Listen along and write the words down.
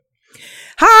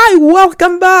Hi,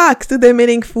 welcome back to the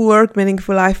Meaningful Work,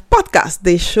 Meaningful Life podcast,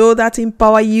 the show that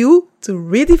empowers you to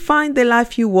redefine the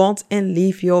life you want and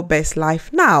live your best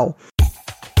life now.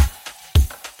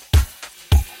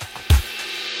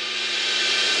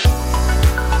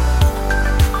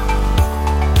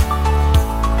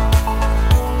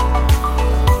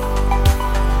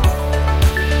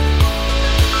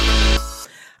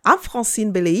 I'm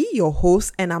Francine Belay, your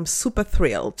host, and I'm super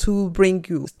thrilled to bring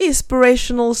you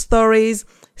inspirational stories,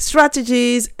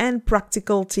 strategies, and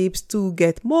practical tips to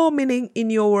get more meaning in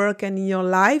your work and in your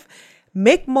life,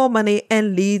 make more money,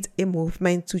 and lead a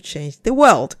movement to change the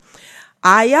world.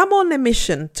 I am on a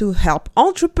mission to help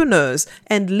entrepreneurs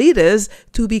and leaders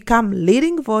to become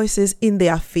leading voices in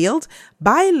their field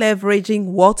by leveraging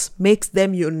what makes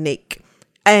them unique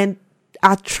and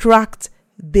attract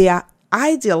their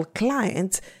ideal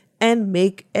client and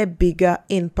make a bigger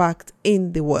impact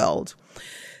in the world.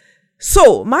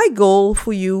 So my goal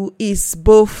for you is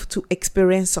both to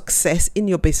experience success in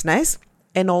your business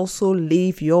and also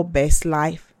live your best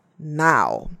life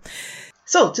now.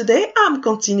 So today I'm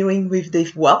continuing with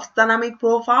the wealth dynamic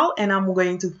profile, and I'm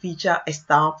going to feature a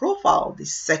star profile, the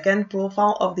second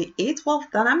profile of the 8 wealth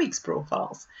dynamics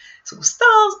profiles. So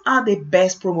stars are the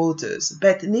best promoters,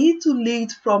 but need to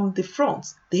lead from the front.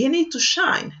 They need to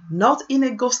shine, not in a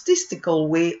egotistical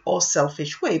way or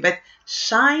selfish way, but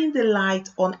shine the light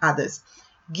on others.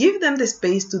 Give them the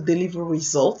space to deliver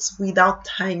results without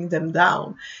tying them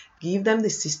down. Give them the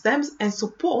systems and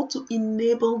support to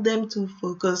enable them to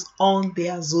focus on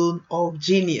their zone of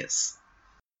genius.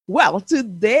 Well,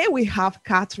 today we have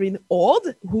Catherine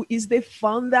Ord, who is the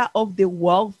founder of the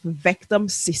Wealth Vector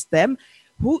System,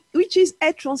 which is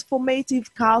a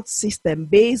transformative card system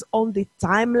based on the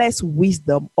timeless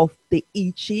wisdom of the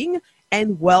I Ching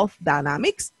and wealth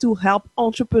dynamics to help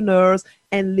entrepreneurs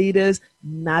and leaders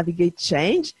navigate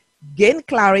change, gain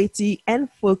clarity,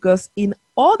 and focus in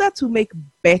order to make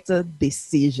better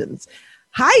decisions.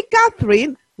 Hi,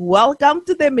 Catherine. Welcome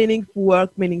to the Meaningful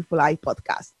Work, Meaningful Life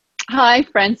podcast. Hi,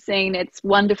 Francine. It's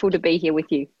wonderful to be here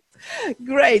with you.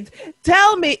 Great.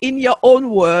 Tell me in your own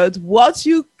words what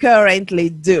you currently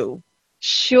do.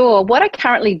 Sure. What I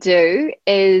currently do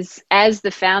is, as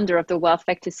the founder of the Wealth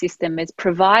Vector System, is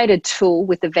provide a tool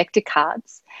with the vector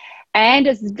cards and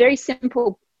a very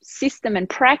simple system and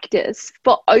practice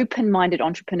for open-minded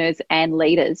entrepreneurs and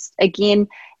leaders. Again,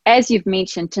 as you've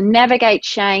mentioned, to navigate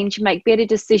change, make better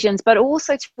decisions, but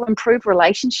also to improve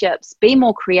relationships, be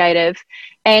more creative,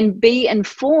 and be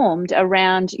informed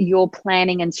around your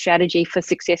planning and strategy for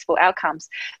successful outcomes.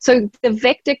 So the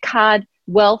Vector Card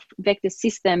Wealth Vector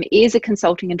System is a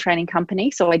consulting and training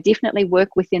company, so I definitely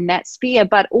work within that sphere,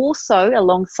 but also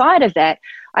alongside of that,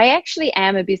 I actually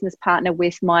am a business partner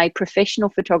with my professional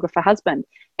photographer husband,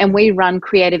 and we run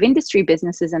creative industry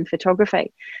businesses in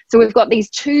photography. So we've got these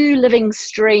two living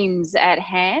streams at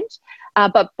hand,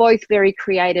 but both very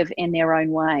creative in their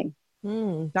own way.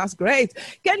 That's great.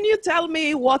 Can you tell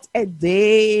me what a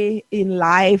day in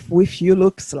life with you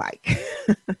looks like?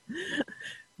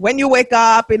 When you wake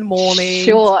up in the morning,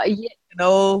 sure.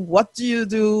 Yeah. What do you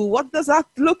do? What does that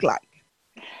look like?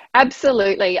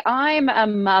 Absolutely. I'm a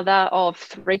mother of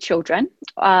 3 children.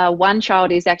 One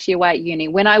child is actually away at uni.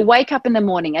 When I wake up in the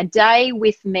morning, a day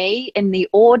with me in the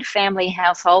Ord family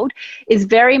household is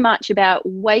very much about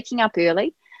waking up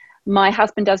early. My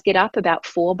husband does get up about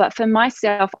 4, but for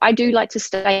myself, I do like to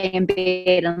stay in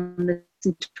bed and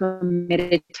listen to a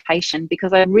meditation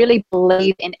because I really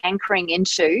believe in anchoring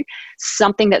into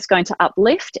something that's going to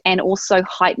uplift and also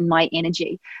heighten my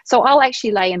energy. So I'll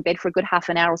actually lay in bed for a good half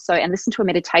an hour or so and listen to a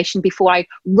meditation before I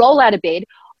roll out of bed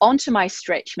onto my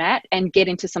stretch mat and get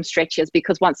into some stretches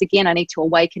because once again, I need to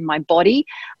awaken my body.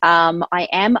 I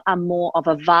am a more of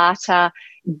a Vata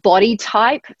body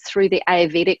type through the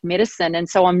Ayurvedic medicine. And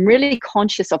so I'm really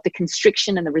conscious of the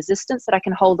constriction and the resistance that I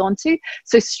can hold on to.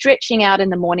 So stretching out in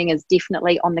the morning is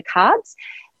definitely on the cards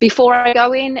before I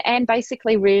go in and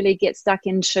basically really get stuck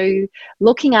into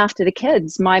looking after the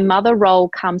kids. My mother role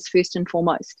comes first and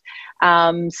foremost,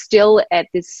 still at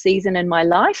this season in my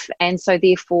life. And so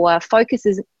therefore focus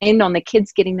is in on the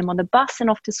kids, getting them on the bus and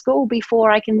off to school before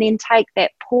I can then take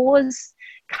that pause,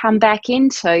 come back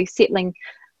into settling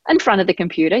in front of the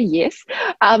computer, yes,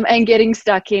 and getting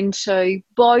stuck into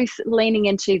both leaning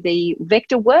into the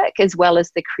vector work as well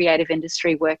as the creative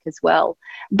industry work as well.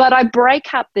 But I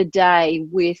break up the day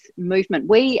with movement.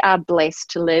 We are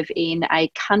blessed to live in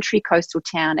a country coastal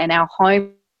town, and our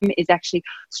home is actually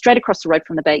straight across the road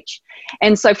from the beach.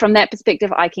 And so from that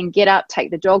perspective, I can get up,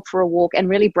 take the dog for a walk, and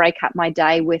really break up my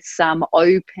day with some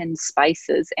open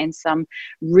spaces and some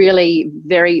really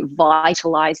very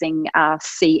vitalizing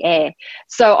sea air.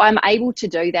 So I'm able to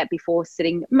do that before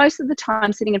sitting, most of the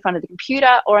time sitting in front of the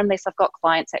computer, or unless I've got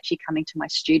clients actually coming to my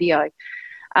studio.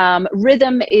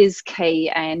 Rhythm is key,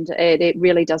 and it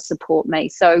really does support me.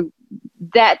 So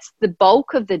that's the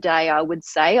bulk of the day, I would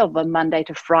say, of a Monday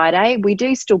to Friday. We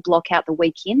do still block out the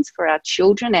weekends for our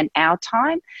children and our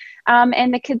time.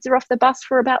 And the kids are off the bus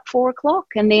for about 4 o'clock.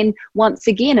 And then once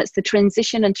again, it's the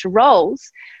transition into roles,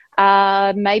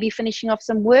 maybe finishing off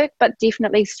some work, but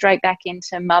definitely straight back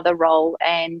into mother role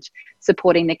and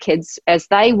supporting the kids as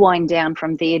they wind down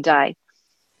from their day.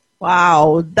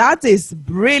 Wow, that is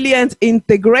brilliant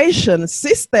integration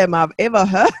system I've ever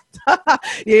heard.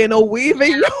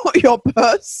 Weaving your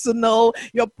personal,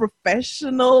 your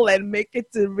professional, and make it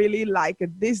really like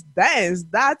this dance.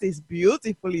 That is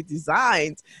beautifully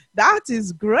designed. That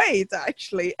is great,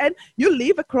 actually. And you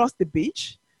live across the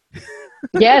beach?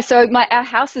 Yeah, so our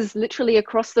house is literally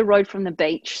across the road from the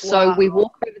beach. So we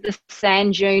walk over the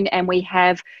sand dune and we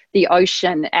have the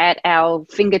ocean at our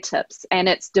fingertips, and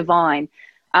it's divine.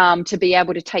 To be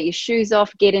able to take your shoes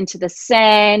off, get into the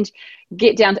sand,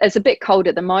 get down. It's a bit cold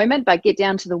at the moment, but get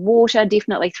down to the water,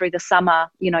 definitely through the summer,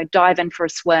 dive in for a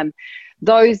swim.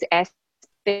 Those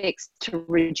aspects to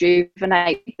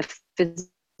rejuvenate the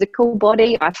physical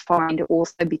body, I find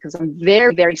also, because I'm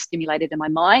very, very stimulated in my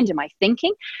mind and my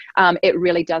thinking, it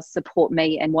really does support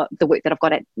me and the work that I've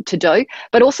got to do.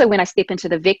 But also when I step into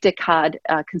the Vector Card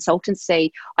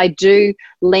consultancy, I do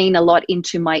lean a lot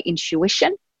into my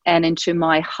intuition and into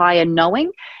my higher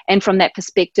knowing. And from that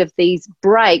perspective, these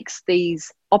breaks,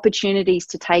 these opportunities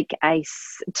to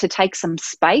take some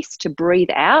space to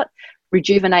breathe out,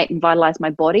 rejuvenate and vitalize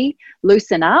my body,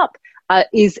 loosen up,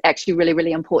 is actually really,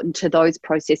 really important to those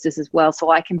processes as well. So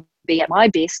I can be at my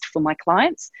best for my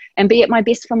clients and be at my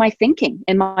best for my thinking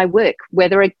and my work,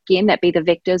 whether again that be the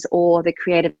vectors or the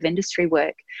creative industry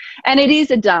work. And it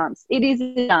is a dance. It is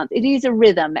a dance. It is a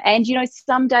rhythm. And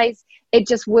some days it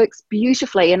just works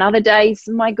beautifully, and other days,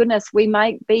 my goodness, we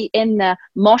might be in the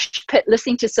mosh pit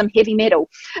listening to some heavy metal.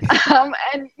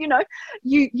 And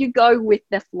you go with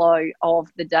the flow of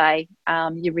the day.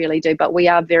 You really do. But we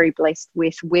are very blessed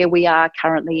with where we are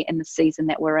currently in the season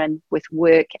that we're in, with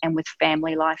work and with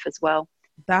family life as well.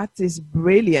 That is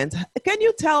brilliant. Can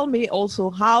you tell me also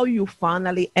how you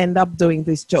finally end up doing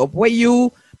this job? Were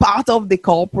you part of the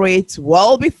corporate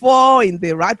world before, in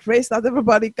the rat race that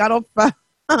everybody kind of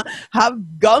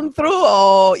have gone through,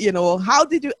 or how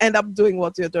did you end up doing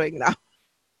what you're doing now?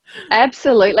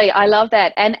 Absolutely, I love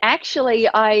that. And actually,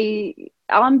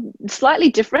 I'm slightly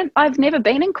different. I've never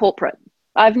been in corporate.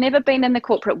 I've never been in the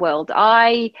corporate world.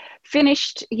 I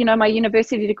finished, my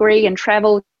university degree and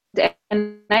traveled,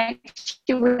 and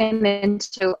actually went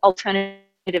into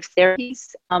alternative therapies,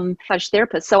 massage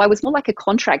therapist. So I was more like a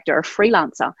contractor, a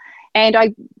freelancer. And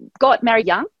I got married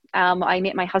young. I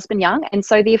met my husband young, and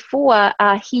so therefore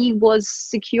he was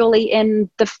securely in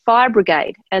the fire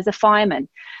brigade as a fireman.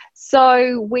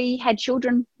 So we had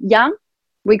children young.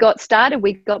 We got started,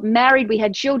 we got married, we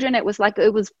had children. It was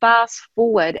fast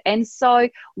forward. And so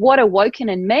what awoken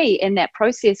in me in that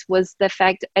process was the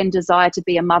fact and desire to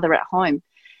be a mother at home.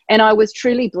 And I was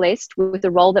truly blessed with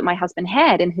the role that my husband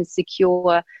had in his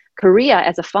secure career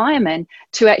as a fireman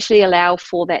to actually allow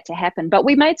for that to happen. But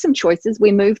we made some choices.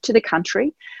 We moved to the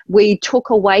country. We took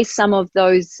away some of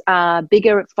those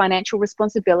bigger financial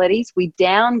responsibilities. We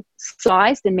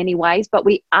downsized in many ways, but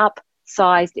we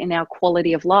upsized in our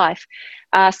quality of life.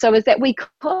 So as that we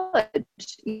could,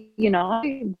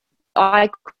 I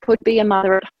could be a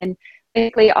mother. And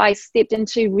basically I stepped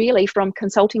into really from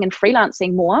consulting and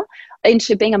freelancing more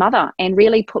into being a mother and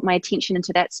really put my attention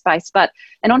into that space. But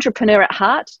an entrepreneur at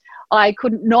heart, I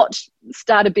could not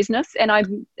start a business, and I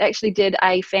actually did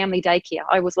a family daycare.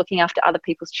 I was looking after other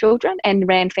people's children and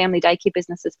ran family daycare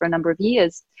businesses for a number of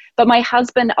years. But my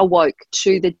husband awoke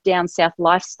to the down south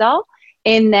lifestyle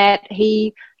in that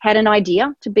he had an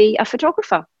idea to be a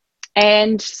photographer.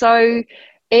 And so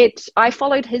I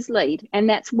followed his lead, and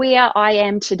that's where I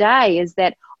am today, is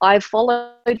that I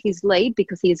followed his lead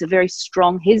because he is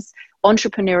his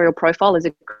entrepreneurial profile as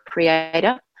a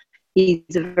creator.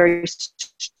 He's a very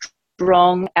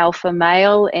strong alpha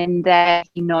male in that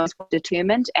he knows what's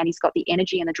determined, and he's got the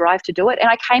energy and the drive to do it. And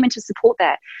I came in to support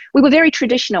that. We were very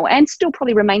traditional and still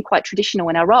probably remain quite traditional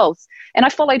in our roles. And I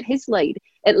followed his lead.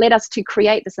 It led us to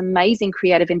create this amazing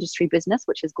creative industry business,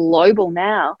 which is global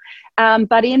now.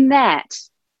 But in that,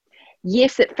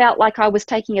 yes, it felt like I was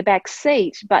taking a back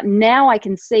seat, but now I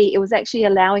can see it was actually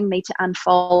allowing me to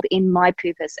unfold in my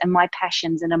purpose and my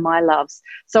passions and in my loves.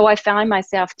 So I find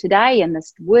myself today in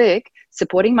this work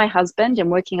supporting my husband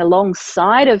and working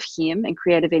alongside of him in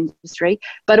creative industry,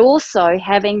 but also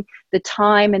having the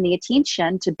time and the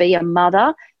attention to be a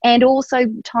mother, and also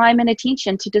time and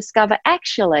attention to discover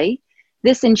actually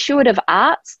this intuitive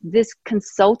arts, this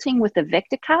consulting with the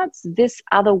vector cards, this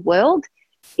other world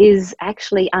is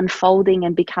actually unfolding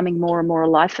and becoming more and more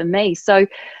alive for me. So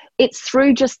it's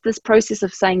through just this process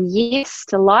of saying yes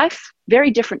to life,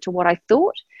 very different to what I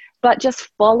thought, but just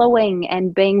following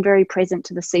and being very present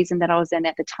to the season that I was in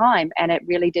at the time. And it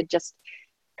really did just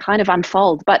kind of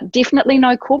unfold, but definitely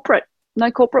no corporate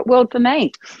world for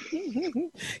me.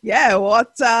 Yeah,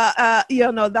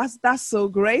 that's so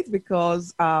great,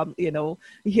 because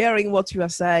hearing what you are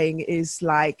saying is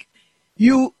like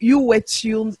you were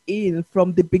tuned in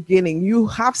from the beginning. You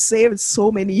have saved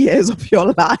so many years of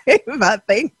your life, I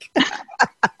think.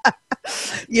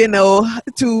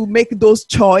 To make those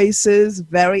choices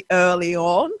very early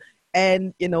on.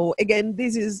 And again,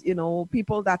 this is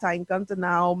people that I encounter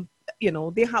now,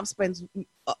 they have spent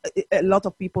a lot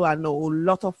of people I know a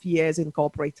lot of years in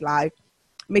corporate life,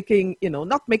 making,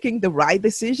 not making the right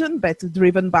decision, but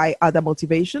driven by other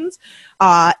motivations.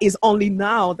 Is only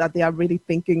now that they are really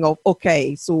thinking of,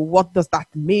 okay, so what does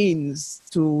that mean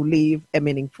to live a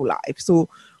meaningful life? So,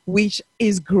 which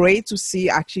is great to see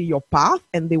actually your path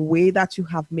and the way that you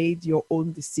have made your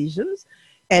own decisions,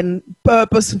 and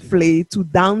purposefully to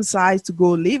downsize, to go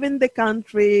live in the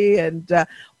country, and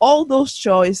all those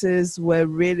choices were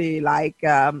really like,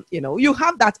 you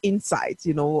have that insight,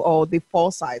 or the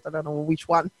foresight, I don't know which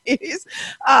one it is,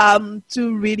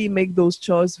 to really make those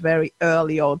choices very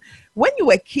early on. When you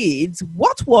were kids,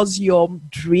 what was your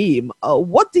dream?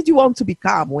 What did you want to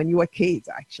become when you were kids,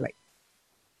 actually?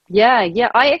 Yeah.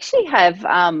 I actually have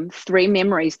 3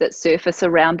 memories that surface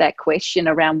around that question,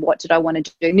 around what did I want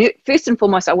to do. First and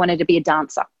foremost, I wanted to be a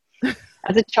dancer.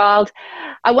 As a child,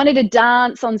 I wanted to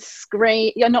dance on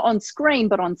screen, not on screen,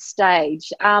 but on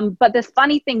stage. But the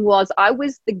funny thing was, I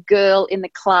was the girl in the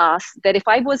class that if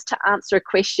I was to answer a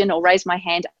question or raise my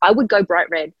hand, I would go bright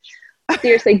red.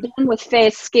 Seriously, born with fair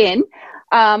skin.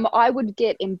 I would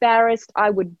get embarrassed. I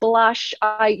would blush.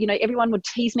 Everyone would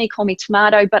tease me, call me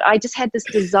tomato, but I just had this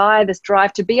desire, this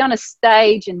drive to be on a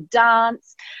stage and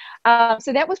dance.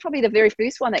 So that was probably the very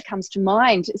first one that comes to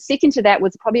mind. Second to that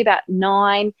was probably about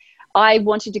 9. I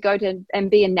wanted to go and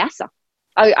be in NASA.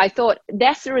 I thought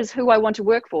NASA is who I want to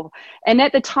work for. And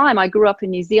at the time, I grew up in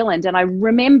New Zealand, and I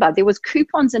remember there was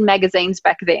coupons in magazines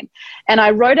back then. And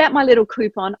I wrote out my little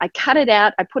coupon, I cut it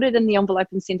out, I put it in the envelope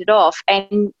and sent it off.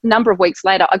 And a number of weeks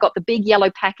later, I got the big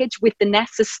yellow package with the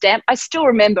NASA stamp. I still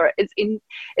remember it.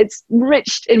 It's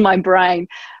enriched in my brain.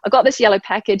 I got this yellow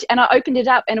package and I opened it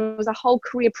up, and it was a whole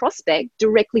career prospect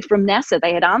directly from NASA.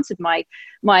 They had answered my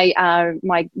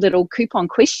little coupon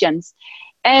questions.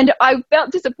 And I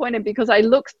felt disappointed because I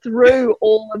looked through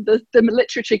all of the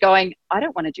literature going, I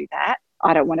don't want to do that.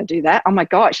 I don't want to do that. Oh my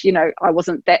gosh, I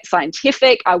wasn't that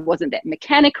scientific. I wasn't that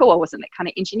mechanical. I wasn't that kind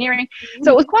of engineering.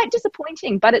 So it was quite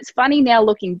disappointing. But it's funny now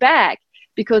looking back,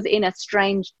 because in a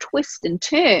strange twist and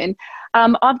turn,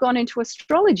 I've gone into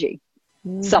astrology.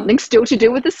 Something still to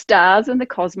do with the stars and the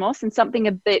cosmos, and something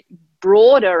a bit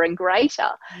broader and greater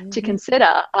to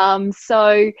consider.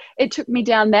 So it took me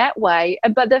down that way.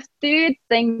 But the third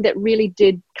thing that really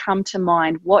did come to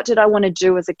mind, what did I want to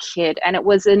do as a kid? And it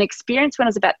was an experience when I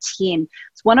was about 10.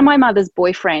 It's one of my mother's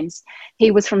boyfriends. He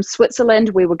was from Switzerland.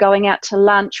 We were going out to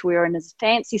lunch. We were in his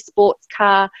fancy sports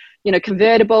car,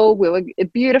 convertible. We were a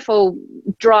beautiful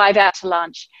drive out to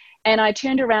lunch. And I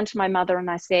turned around to my mother and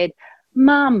I said,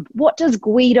 Mum, what does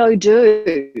Guido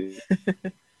do?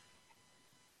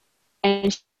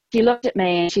 And she looked at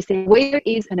me and she said, Guido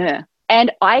is an entrepreneur. And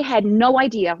I had no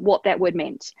idea what that word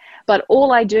meant. But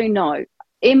all I do know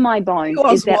in my bones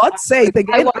is that... What? Say it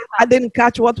again. I didn't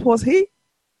catch. What was he?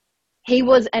 He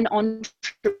was an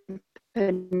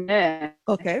entrepreneur.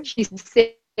 Okay. She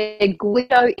said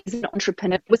Guido is an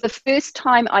entrepreneur. It was the first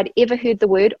time I'd ever heard the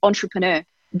word entrepreneur,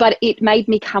 but it made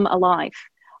me come alive.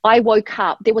 I woke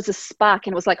up, there was a spark,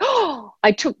 and it was like, oh,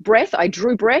 I took breath, I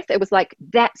drew breath. It was like,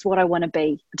 that's what I want to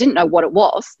be. I didn't know what it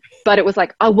was, but it was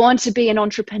like, I want to be an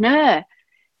entrepreneur.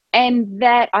 And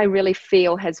that I really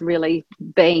feel has really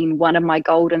been one of my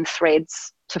golden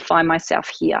threads to find myself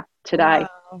here today.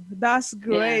 Wow, that's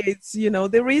great. Yeah.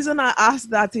 The reason I ask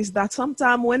that is that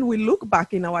sometimes when we look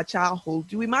back in our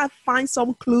childhood, we might find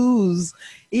some clues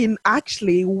in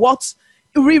actually what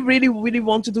we really, really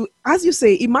want to do. As you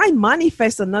say, it might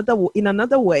manifest in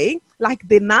another way, like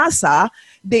the NASA,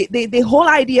 the whole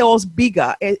idea was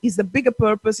bigger. It's the bigger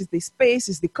purpose, it's the space,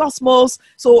 it's the cosmos.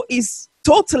 So it's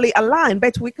totally aligned,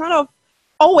 but we kind of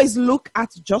always look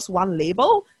at just one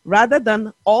label rather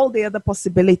than all the other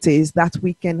possibilities that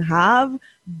we can have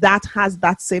that has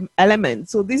that same element.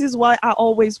 So this is why I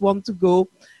always want to go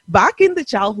back in the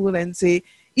childhood and say,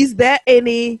 is there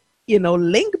any,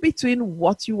 link between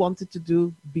what you wanted to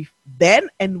do then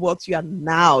and what you are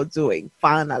now doing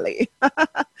finally?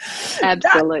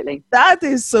 Absolutely. That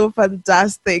is so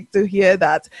fantastic to hear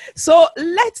that. So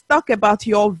let's talk about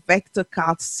your vector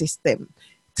card system.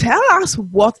 Tell us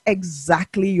what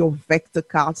exactly your vector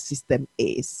card system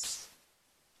is.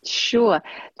 Sure.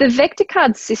 The vector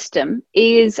card system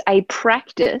is a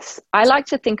practice. I like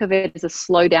to think of it as a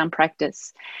slow down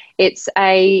practice. It's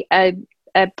a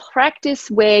practice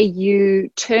where you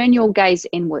turn your gaze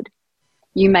inward.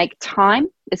 You make time.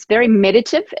 It's very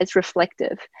meditative. It's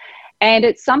reflective. And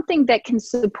it's something that can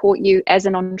support you as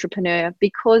an entrepreneur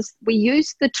because we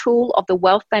use the tool of the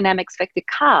Wealth Dynamics Vector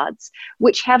cards,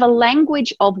 which have a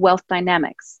language of wealth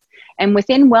dynamics. And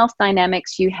within Wealth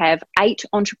Dynamics, you have 8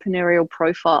 entrepreneurial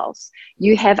profiles.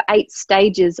 You have 8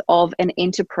 stages of an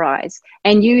enterprise.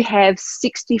 And you have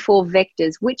 64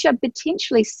 vectors, which are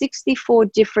potentially 64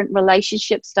 different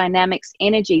relationships, dynamics,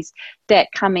 energies that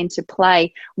come into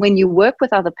play when you work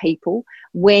with other people,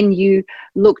 when you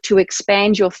look to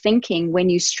expand your thinking, when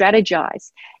you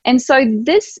strategize. And so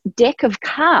this deck of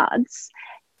cards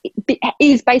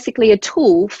is basically a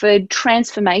tool for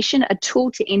transformation, a tool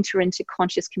to enter into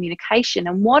conscious communication.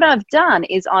 And what I've done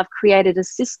is I've created a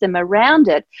system around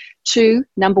it to,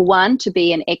 number one, to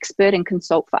be an expert and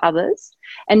consult for others.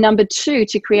 And number two,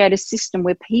 to create a system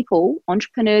where people,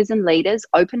 entrepreneurs and leaders,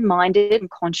 open-minded and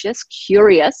conscious,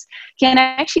 curious, can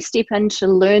actually step in to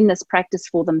learn this practice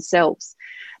for themselves.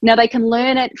 Now, they can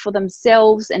learn it for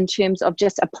themselves in terms of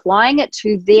just applying it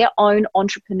to their own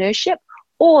entrepreneurship,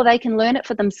 or they can learn it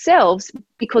for themselves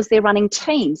because they're running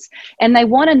teams and they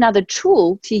want another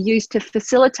tool to use to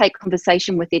facilitate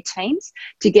conversation with their teams,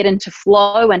 to get into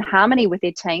flow and harmony with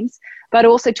their teams, but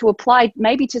also to apply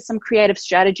maybe to some creative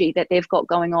strategy that they've got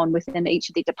going on within each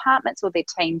of their departments or their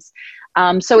teams.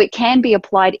 So it can be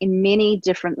applied in many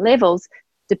different levels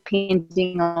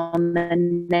depending on the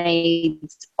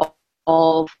needs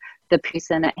of the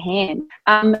person at hand.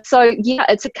 So yeah,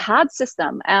 it's a card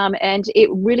system, and it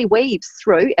really weaves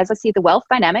through, as I see, the wealth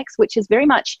dynamics, which is very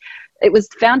much, it was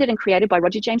founded and created by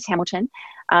Roger James Hamilton,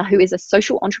 who is a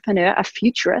social entrepreneur, a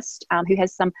futurist, who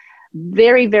has some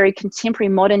very, very contemporary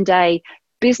modern day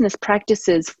business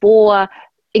practices for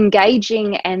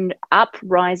engaging and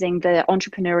uprising the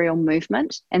entrepreneurial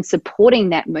movement and supporting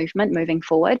that movement moving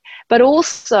forward. But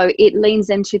also it leans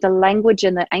into the language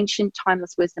and the ancient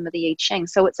timeless wisdom of the I Ching.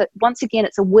 So once again,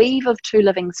 it's a weave of 2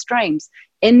 living streams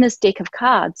in this deck of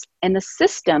cards, and the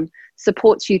system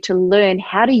supports you to learn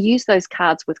how to use those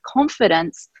cards with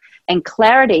confidence and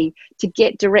clarity to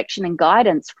get direction and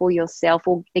guidance for yourself,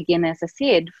 or again, as I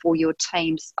said, for your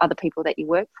teams, other people that you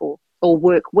work for or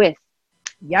work with.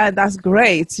 Yeah, that's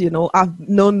great. I've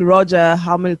known Roger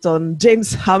Hamilton,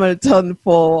 James Hamilton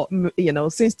for,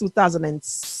 since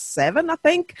 2007, I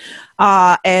think.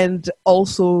 And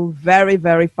also very,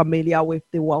 very familiar with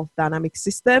the wealth dynamic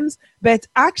systems. But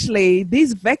actually,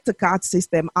 this vector card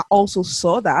system, I also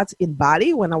saw that in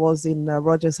Bali when I was in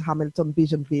Roger's Hamilton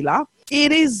Vision Villa.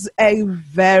 It is a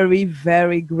very,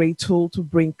 very great tool to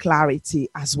bring clarity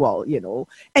as well,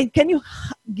 And can you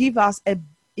give us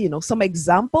some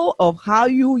example of how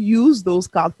you use those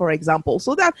cards, for example,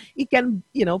 so that it can,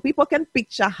 people can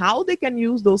picture how they can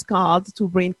use those cards to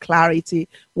bring clarity,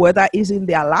 whether it's in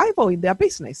their life or in their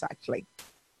business, actually.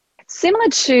 Similar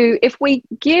to, if we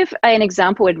give an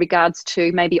example in regards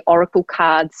to maybe oracle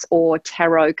cards or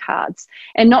tarot cards,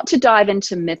 and not to dive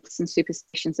into myths and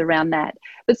superstitions around that,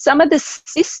 but some of the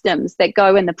systems that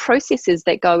go and the processes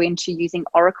that go into using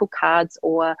oracle cards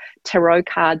or tarot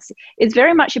cards is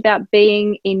very much about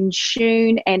being in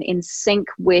tune and in sync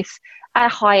with a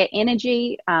higher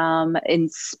energy, in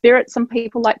spirit, some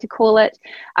people like to call it,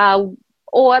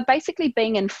 or basically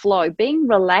being in flow, being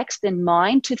relaxed in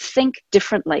mind to think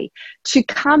differently, to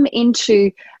come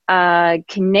into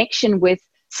connection with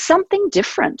something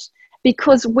different,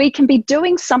 because we can be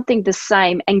doing something the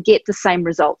same and get the same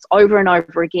results over and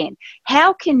over again.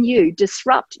 How can you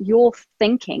disrupt your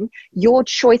thinking, your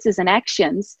choices and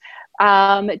actions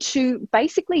to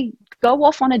basically go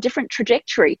off on a different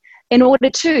trajectory in order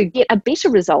to get a better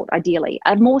result, ideally,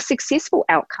 a more successful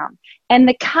outcome. And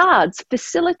the cards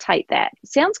facilitate that. It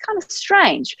sounds kind of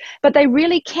strange, but they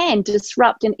really can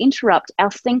disrupt and interrupt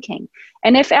our thinking.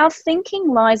 And if our thinking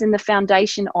lies in the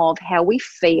foundation of how we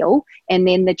feel, and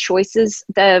then the choices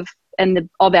of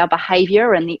our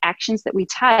behavior and the actions that we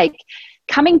take,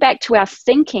 coming back to our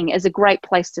thinking is a great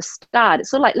place to start.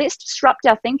 It's sort of like, let's disrupt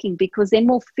our thinking, because then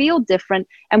we'll feel different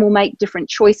and we'll make different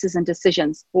choices and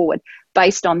decisions forward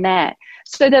based on that.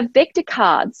 So the vector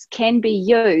cards can be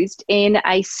used in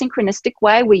a synchronistic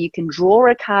way, where you can draw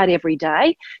a card every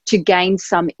day to gain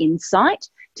some insight,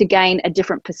 to gain a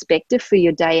different perspective for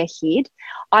your day ahead.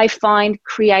 I find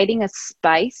creating a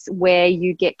space where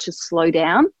you get to slow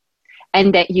down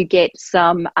and that you get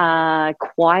some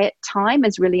quiet time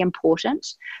is really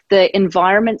important. The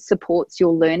environment supports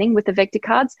your learning with the vector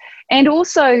cards. And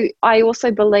also, I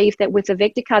also believe that with the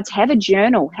vector cards, have a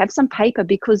journal, have some paper,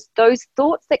 because those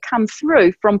thoughts that come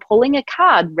through from pulling a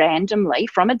card randomly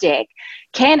from a deck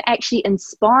can actually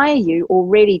inspire you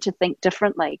already to think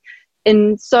differently.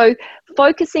 And so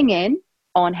focusing in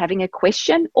on having a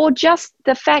question, or just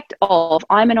the fact of,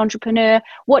 I'm an entrepreneur,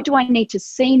 what do I need to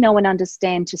see, know and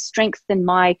understand to strengthen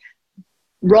my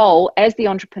role as the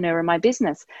entrepreneur in my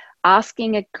business?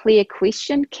 Asking a clear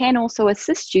question can also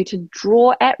assist you to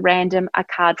draw at random a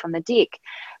card from the deck.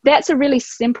 That's a really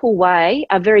simple way,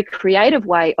 a very creative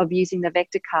way of using the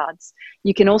vector cards.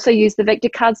 You can also use the vector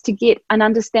cards to get an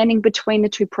understanding between the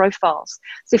two profiles.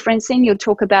 So Francine, you'll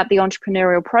talk about the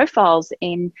entrepreneurial profiles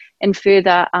in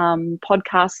further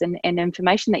podcasts and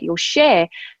information that you'll share.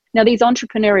 Now, these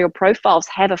entrepreneurial profiles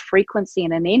have a frequency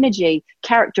and an energy,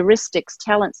 characteristics,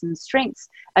 talents and strengths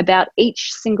about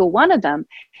each single one of them.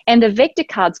 And the vector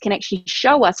cards can actually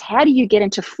show us, how do you get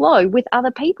into flow with other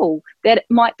people that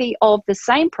might be of the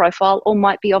same profile or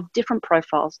might be of different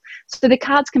profiles. So the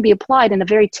cards can be applied in a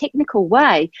very technical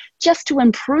way just to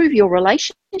improve your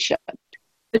relationship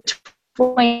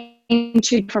between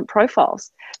two different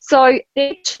profiles. So there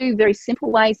are two very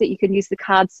simple ways that you can use the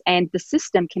cards, and the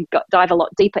system can dive a lot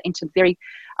deeper into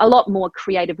a lot more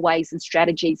creative ways and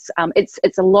strategies.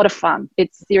 It's a lot of fun.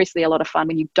 It's seriously a lot of fun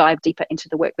when you dive deeper into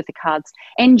the work with the cards,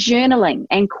 and journaling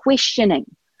and questioning,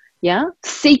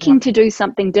 seeking to do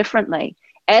something differently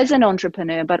as an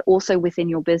entrepreneur, but also within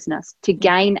your business to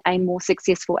gain a more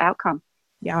successful outcome.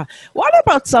 Yeah. What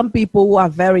about some people who are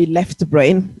very left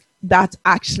brain that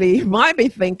actually might be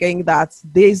thinking that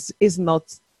this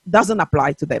doesn't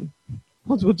apply to them?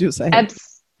 What would you say?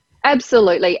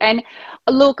 Absolutely. And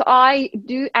look, I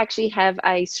do actually have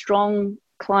a strong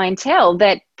clientele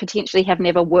that potentially have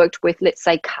never worked with, let's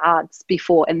say, cards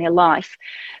before in their life.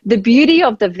 The beauty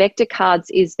of the vector cards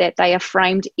is that they are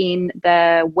framed in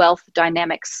the wealth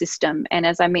dynamics system. And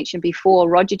as I mentioned before,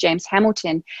 Roger James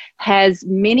Hamilton has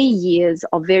many years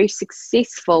of very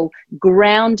successful,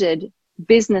 grounded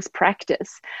business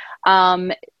practice.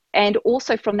 And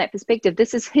also from that perspective,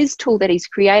 this is his tool that he's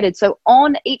created. So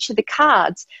on each of the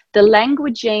cards, the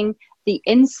languaging, the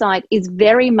insight is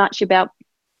very much about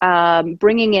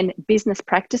bringing in business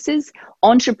practices,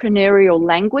 entrepreneurial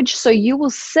language. So you will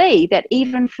see that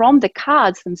even from the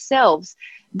cards themselves,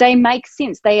 they make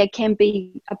sense. They can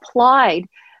be applied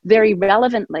very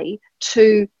relevantly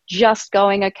to just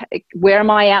going, okay, where am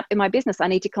I at in my business? I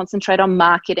need to concentrate on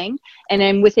marketing. And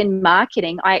then within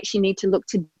marketing, I actually need to look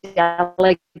to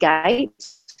delegate,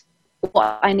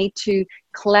 or I need to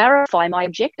clarify my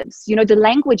objectives. The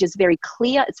language is very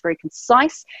clear, it's very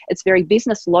concise, it's very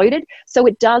business loaded. So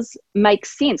it does make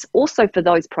sense also for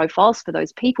those profiles, for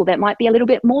those people that might be a little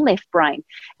bit more left brain.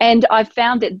 And I've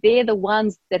found that they're the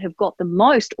ones that have got the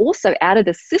most also out of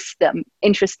the system,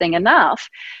 interesting enough,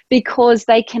 because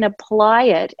they can apply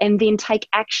it and then take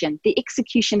action. The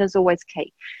execution is always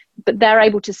key. But they're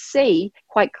able to see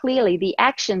quite clearly the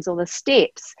actions or the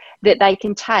steps that they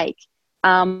can take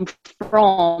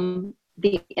from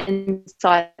the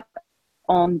insight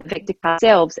on the vector card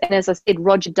themselves. And as I said,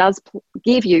 Roger does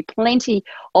give you plenty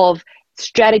of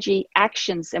strategy,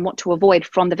 actions, and what to avoid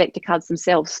from the vector cards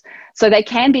themselves. So they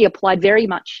can be applied very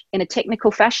much in a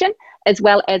technical fashion, as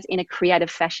well as in a creative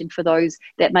fashion for those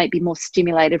that might be more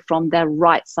stimulated from the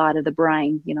right side of the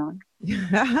brain,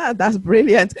 That's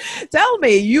brilliant. Tell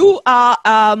me, you are,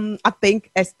 I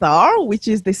think, a star, which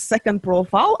is the second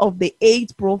profile of the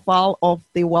 8 profile of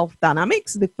the wealth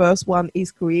dynamics. The first one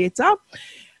is creator.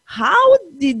 How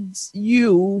did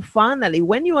you finally,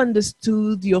 when you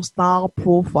understood your star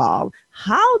profile,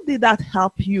 how did that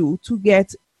help you to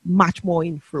get much more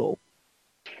in flow?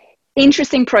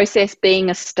 Interesting process being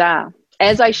a star.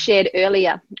 As I shared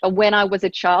earlier, when I was a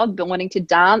child, wanting to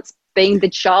dance, being the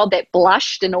child that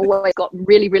blushed and always got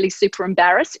really, really super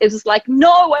embarrassed. It was like,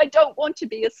 no, I don't want to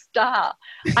be a star.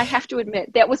 I have to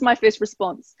admit, that was my first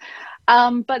response.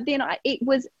 But then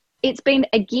it's been,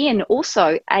 again,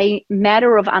 also a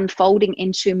matter of unfolding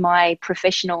into my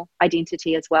professional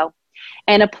identity as well,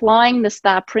 and applying the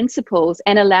STAR principles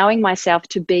and allowing myself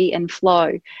to be in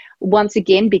flow. Once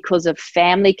again, because of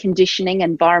family conditioning,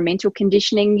 environmental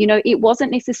conditioning, it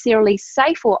wasn't necessarily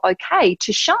safe or okay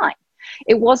to shine.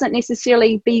 It wasn't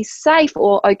necessarily be safe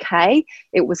or okay.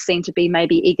 It was seen to be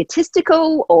maybe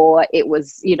egotistical, or it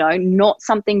was, not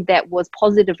something that was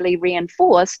positively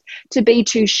reinforced to be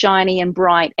too shiny and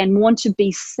bright and want to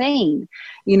be seen,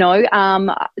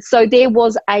 So there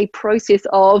was a process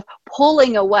of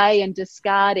pulling away and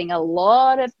discarding a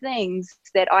lot of things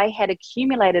that I had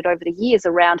accumulated over the years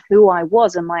around who I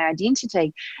was and my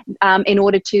identity, in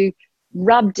order to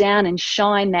rub down and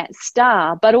shine that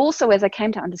star. But also, as I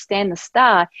came to understand the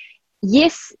star,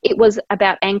 yes, it was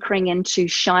about anchoring into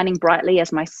shining brightly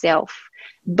as myself.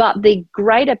 But the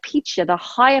greater picture, the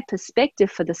higher perspective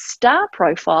for the star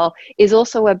profile is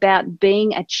also about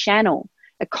being a channel,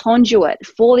 a conduit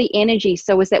for the energy,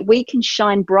 so as that we can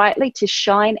shine brightly to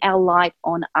shine our light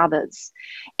on others.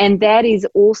 And that is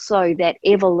also that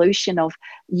evolution of,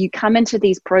 you come into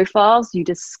these profiles, you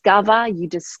discover, you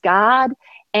discard,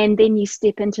 and then you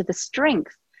step into the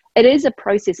strength. It is a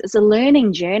process. It's a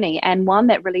learning journey, and one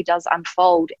that really does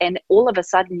unfold. And all of a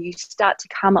sudden you start to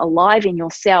come alive in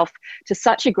yourself to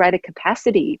such a greater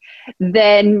capacity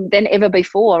than ever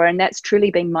before. And that's truly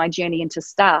been my journey into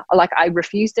star. Like, I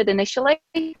refused it initially,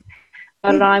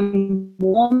 but I'm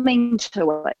warming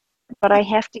to it. But I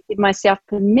have to give myself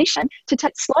permission to take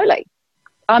it slowly.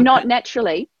 I'm not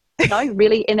naturally,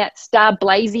 really in that star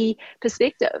blazy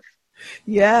perspective.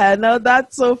 Yeah, no,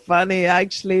 that's so funny,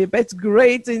 actually. But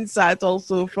great insight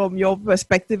also from your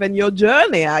perspective and your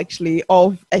journey, actually,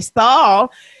 of a star,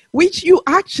 which you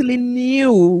actually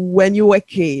knew when you were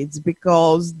kids,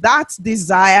 because that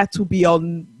desire to be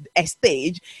on a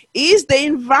stage is the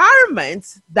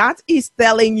environment that is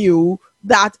telling you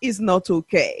that is not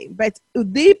okay. But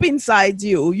deep inside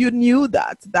you, you knew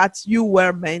that you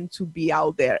were meant to be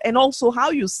out there. And also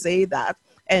how you say that,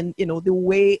 and, the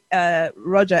way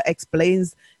Roger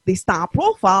explains the star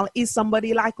profile is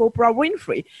somebody like Oprah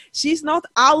Winfrey. She's not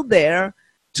out there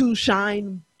to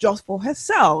shine just for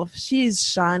herself. She's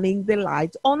shining the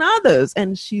light on others,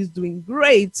 and she's doing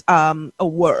great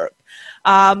work.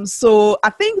 So I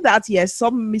think that, yes,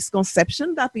 some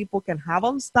misconception that people can have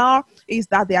on star is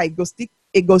that they are egoistic.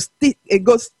 Can't say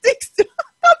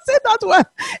that word.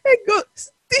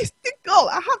 Egotistical.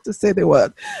 I have to say the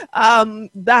word.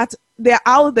 That they're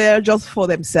out there just for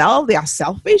themselves. They are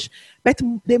selfish. But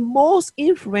the most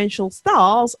influential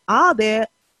stars are there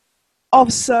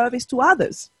of service to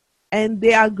others. And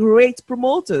they are great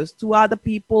promoters to other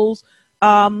people's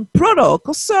product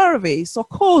or service or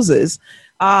causes.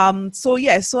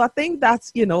 So I think that,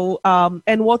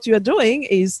 and what you're doing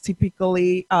is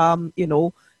typically,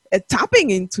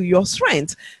 tapping into your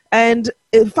strength. And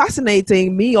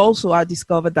fascinating, me also, I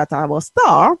discovered that I was a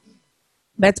star,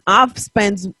 but I've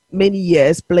spent many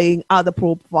years playing other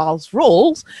profiles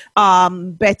roles.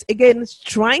 But again,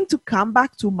 trying to come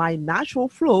back to my natural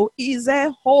flow is a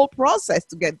whole process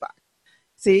to get back.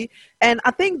 See? And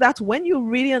I think that when you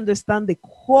really understand the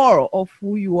core of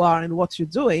who you are and what you're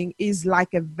doing is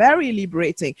like a very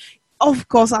liberating. Of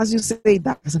course, as you say,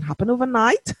 that doesn't happen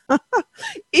overnight.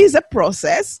 It's a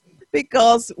process,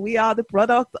 because we are the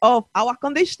product of our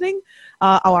conditioning,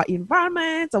 our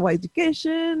environment, our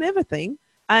education, everything.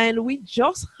 And we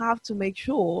just have to make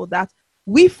sure that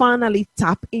we finally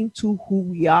tap into who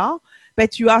we are.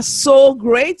 But you are so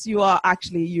great. You are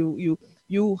actually,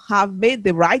 you have made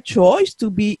the right choice to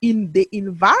be in the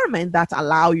environment that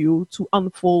allow you to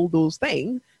unfold those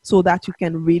things so that you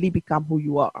can really become who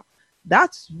you are.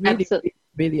 That's really, really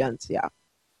brilliant. Yeah.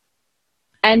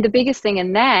 And the biggest thing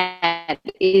in that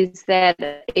is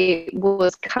that it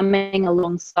was coming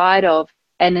alongside of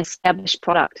an established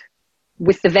product.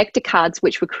 With the vector cards,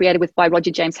 which were created by Roger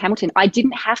James Hamilton, I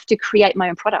didn't have to create my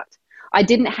own product. I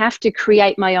didn't have to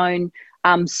create my own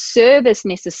service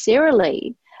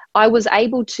necessarily. I was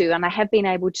able to, and I have been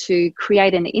able to,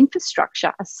 create an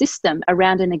infrastructure, a system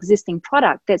around an existing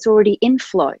product that's already in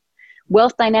flow.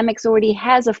 Wealth Dynamics already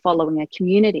has a following, a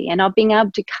community, and I've been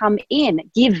able to come in,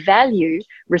 give value,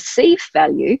 receive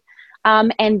value,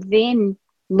 and then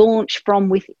launch from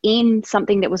within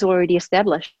something that was already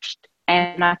established.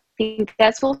 And I think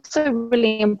that's also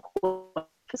really important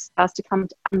for us to come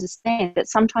to understand that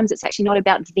sometimes it's actually not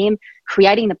about them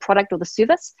creating the product or the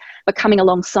service, but coming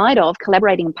alongside of,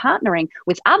 collaborating and partnering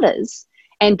with others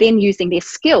and then using their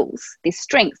skills, their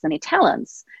strengths and their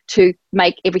talents to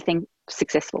make everything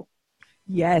successful.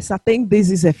 Yes, I think this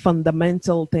is a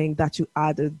fundamental thing that you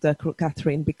added,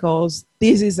 Catherine, because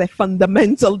this is a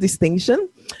fundamental distinction.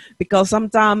 Because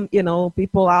sometimes,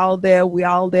 people out there, we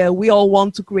all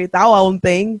want to create our own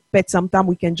thing, but sometimes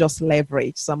we can just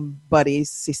leverage somebody's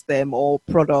system or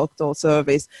product or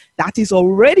service that is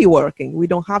already working. We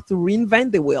don't have to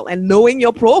reinvent the wheel. And knowing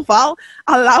your profile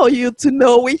allow you to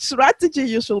know which strategy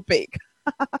you should pick.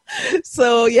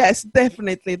 So yes,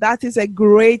 definitely. That is a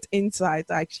great insight,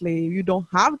 actually. You don't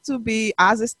have to be,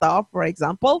 as a staff, for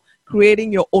example,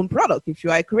 creating your own product. If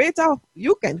you are a creator,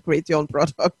 you can create your own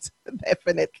product.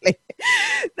 Definitely.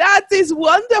 That is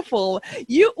wonderful.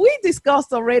 We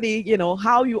discussed already,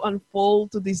 how you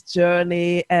unfold to this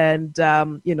journey and,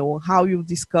 how you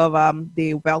discover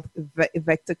the wealth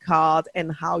vector card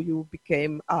and how you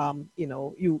became,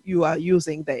 you are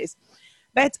using this.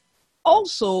 But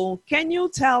also, can you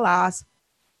tell us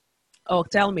or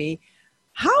tell me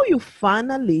how you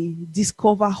finally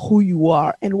discover who you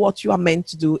are and what you are meant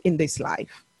to do in this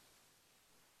life?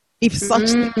 If such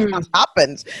thing has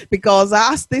happened, because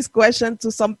I asked this question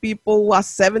to some people who are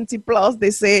 70 plus,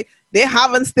 they say they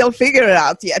haven't still figured it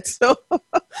out yet. So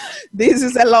this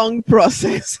is a long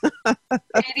process.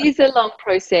 It is a long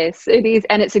process. It is.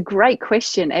 And it's a great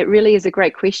question. It really is a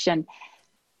great question.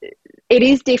 It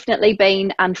is definitely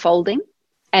been unfolding,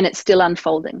 and it's still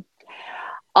unfolding.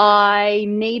 I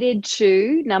needed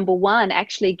to, number one,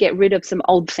 actually get rid of some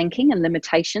old thinking and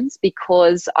limitations,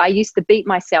 because I used to beat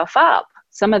myself up.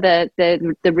 Some of the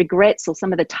regrets or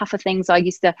some of the tougher things, I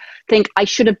used to think I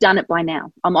should have done it by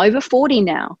now. I'm over 40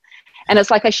 now. And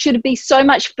it's like I should be so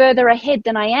much further ahead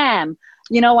than I am.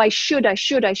 I should,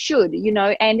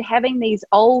 and having these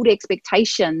old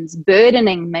expectations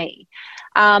burdening me.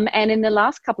 And in the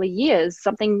last couple of years,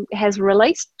 something has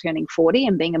released, turning 40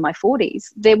 and being in my 40s,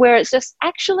 where it's just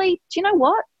actually, do you know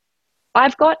what?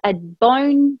 I've got a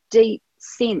bone deep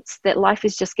sense that life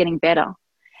is just getting better.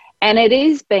 And it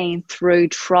is been through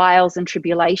trials and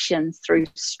tribulations, through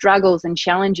struggles and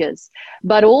challenges,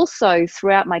 but also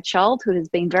throughout my childhood has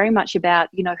been very much about,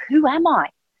 who am I?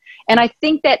 And I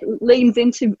think that leans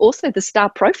into also the star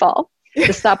profile.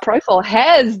 The star profile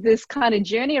has this kind of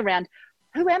journey around,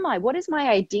 who am I? What is my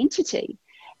identity?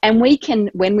 And we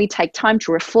can, when we take time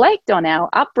to reflect on our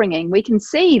upbringing, we can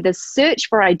see the search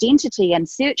for identity and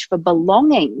search for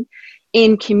belonging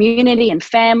in community and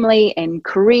family and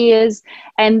careers,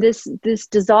 and this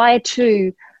desire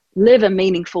to live a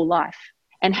meaningful life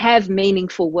and have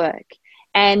meaningful work.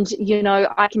 And,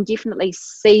 I can definitely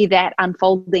see that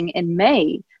unfolding in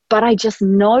me, but I just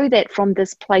know that from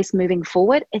this place moving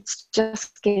forward, it's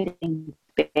just getting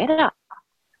better.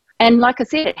 And like I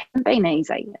said, it hasn't been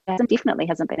easy. It definitely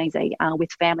hasn't been easy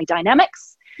with family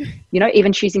dynamics,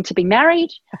 even choosing to be married,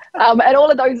 and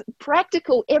all of those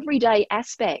practical everyday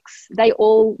aspects, they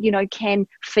all, can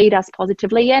feed us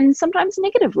positively and sometimes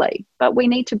negatively, but we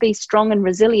need to be strong and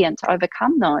resilient to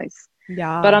overcome those.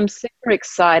 Yeah. But I'm super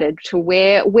excited to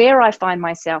where I find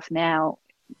myself now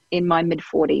in my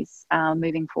mid-40s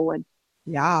moving forward.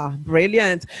 Yeah,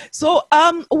 brilliant. So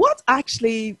what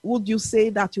actually would you say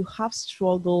that you have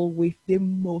struggled with the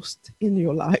most in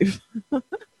your life?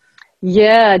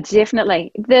 Yeah,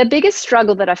 definitely. The biggest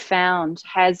struggle that I found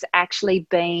has actually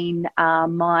been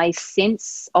my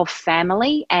sense of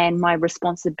family and my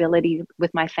responsibility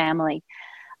with my family.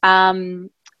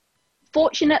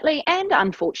 Fortunately and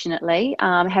unfortunately,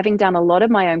 having done a lot of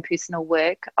my own personal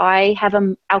work, I have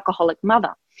an alcoholic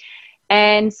mother.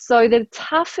 And so the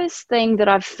toughest thing that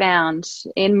I've found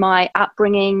in my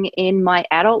upbringing, in my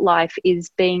adult life, is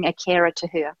being a carer to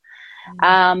her.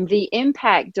 The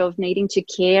impact of needing to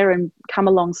care and come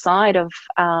alongside of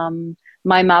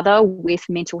my mother with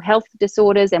mental health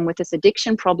disorders and with this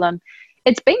addiction problem,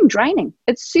 it's been draining.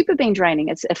 It's super been draining.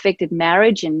 It's affected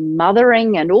marriage and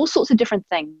mothering and all sorts of different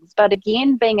things. But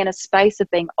again, being in a space of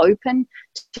being open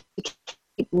to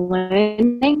keep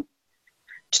learning,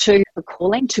 to a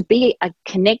calling, to be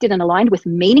connected and aligned with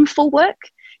meaningful work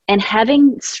and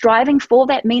striving for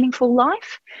that meaningful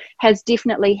life has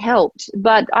definitely helped.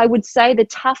 But I would say the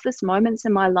toughest moments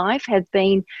in my life have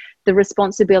been the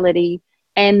responsibility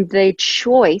and the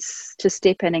choice to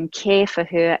step in and care for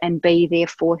her and be there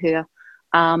for her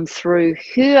through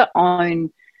her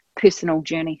own personal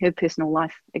journey, her personal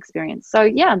life experience. So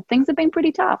yeah, things have been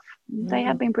pretty tough. They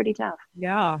have been pretty tough.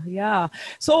 Yeah.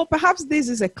 So perhaps this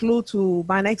is a clue to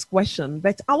my next question,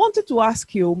 but I wanted to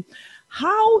ask you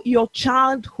how your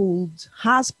childhood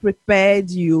has prepared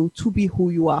you to be who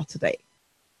you are today.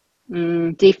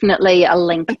 Definitely a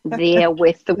link there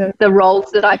with the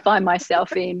roles that I find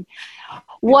myself in.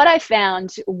 What I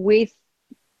found with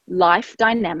life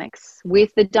dynamics,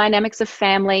 with the dynamics of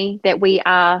family that we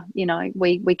are,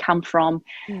 we come from,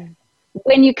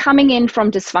 when you're coming in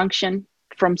from dysfunction,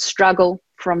 from struggle,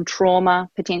 from trauma,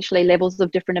 potentially levels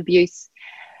of different abuse,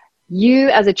 you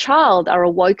as a child are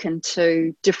awoken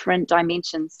to different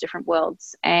dimensions, different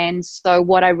worlds. And so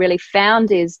what I really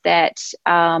found is that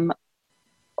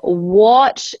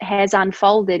what has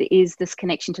unfolded is this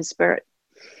connection to spirit.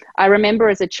 I remember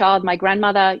as a child, my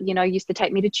grandmother, used to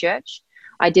take me to church.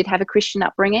 I did have a Christian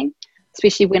upbringing,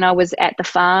 especially when I was at the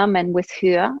farm and with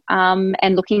her,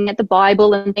 and looking at the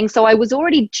Bible and things. So I was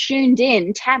already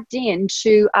tapped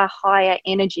into a higher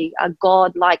energy, a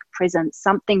God-like presence,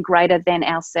 something greater than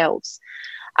ourselves.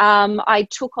 I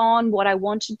took on what I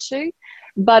wanted to,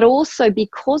 but also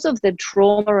because of the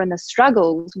trauma and the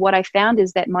struggles, what I found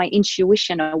is that my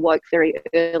intuition awoke very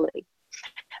early.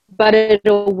 But it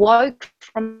awoke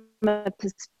from a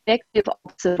perspective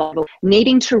of survival,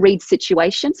 needing to read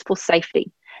situations for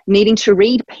safety, needing to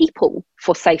read people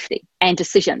for safety and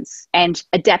decisions and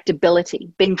adaptability,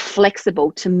 being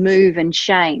flexible to move and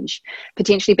change,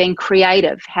 potentially being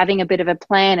creative, having a bit of a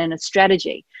plan and a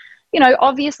strategy.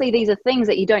 Obviously these are things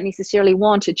that you don't necessarily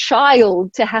want a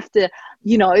child to have to,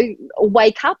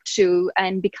 wake up to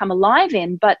and become alive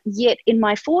in. But yet in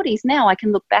my 40s now, I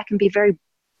can look back and be very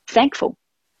thankful,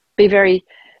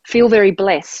 feel very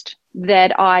blessed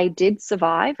that I did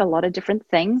survive a lot of different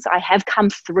things. I have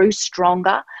come through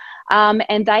stronger,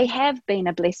 and they have been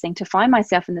a blessing to find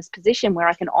myself in this position where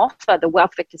I can offer the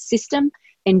Wealth Vector system,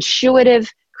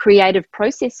 intuitive, creative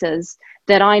processes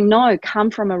that I know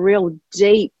come from a real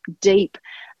deep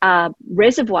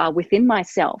reservoir within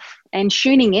myself, and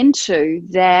tuning into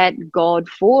that God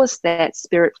force, that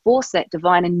spirit force, that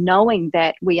divine, and knowing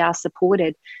that we are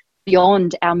supported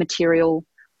beyond our material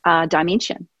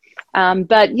dimension.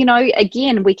 But,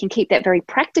 again, we can keep that very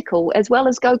practical as well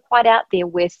as go quite out there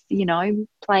with,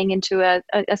 playing into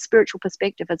a spiritual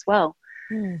perspective as well.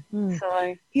 Mm-hmm. So,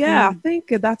 I think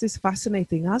that is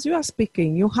fascinating. As you are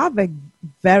speaking, you have a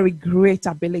very great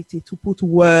ability to put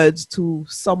words to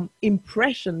some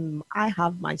impression I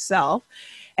have myself.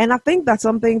 And I think that's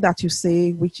something that you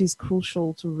say, which is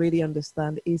crucial to really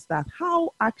understand, is that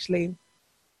how actually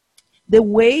the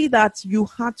way that you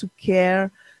had to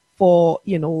care for,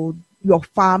 your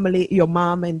family, your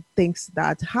mom, and things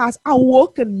that has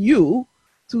awoken you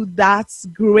to that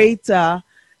greater,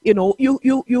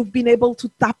 you've been able to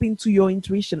tap into your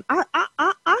intuition.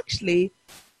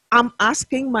 I'm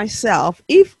asking myself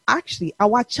if actually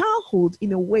our childhood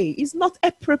in a way is not a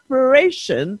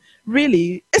preparation,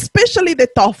 really, especially the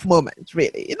tough moment,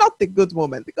 really, not the good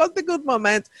moment, because the good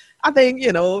moment, I think,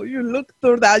 you look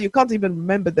through that, you can't even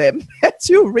remember them, but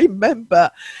you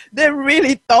remember the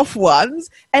really tough ones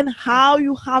and how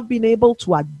you have been able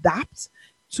to adapt,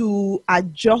 to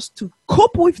adjust, to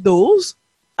cope with those.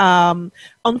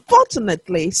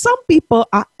 Unfortunately, some people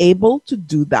are able to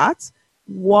do that,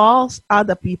 whilst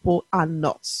other people are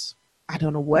not. I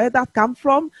don't know where that comes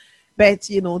from, but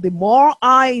the more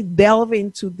I delve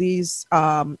into this,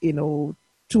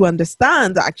 to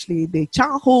understand actually the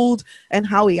childhood and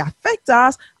how it affects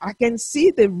us, I can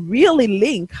see the really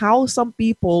link how some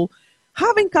people,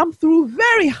 having come through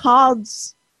very hard,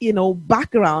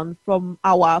 background from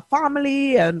our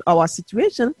family and our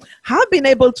situation, have been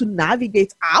able to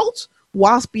navigate out,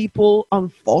 whilst people,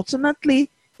 unfortunately,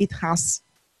 it has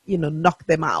knock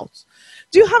them out.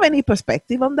 Do you have any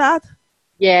perspective on that?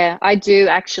 Yeah, I do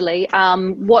actually.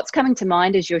 What's coming to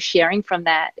mind as you're sharing from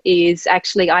that is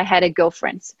actually I had a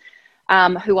girlfriend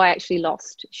who I actually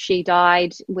lost. She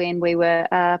died when we were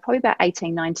probably about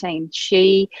 18, 19.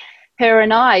 Her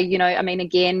and I,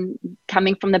 again,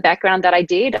 coming from the background that I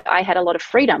did, I had a lot of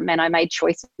freedom and I made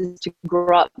choices to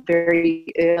grow up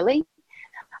very early.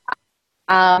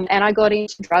 And I got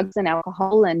into drugs and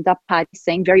alcohol and the party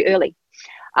scene very early.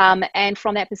 And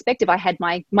from that perspective, I had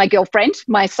my girlfriend,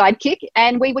 my sidekick,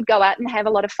 and we would go out and have a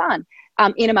lot of fun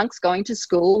in amongst going to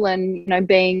school and,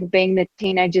 being the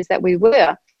teenagers that we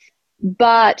were.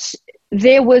 But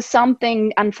there was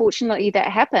something, unfortunately, that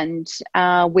happened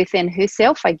within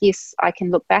herself. I guess I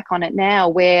can look back on it now,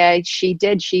 where she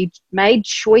made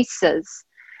choices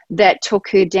that took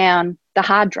her down the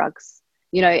hard drugs.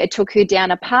 It took her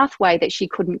down a pathway that she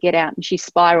couldn't get out, and she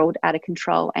spiraled out of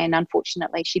control, and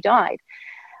unfortunately she died.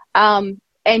 And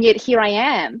yet here I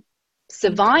am,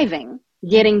 surviving,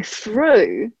 getting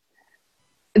through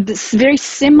this very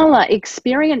similar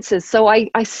experiences. So I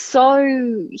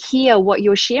so hear what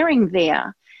you're sharing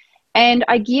there. And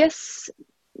I guess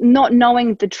not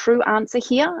knowing the true answer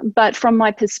here, but from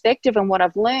my perspective and what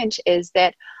I've learned is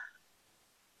that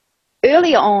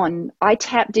early on, I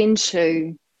tapped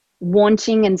into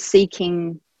wanting and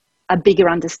seeking a bigger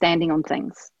understanding on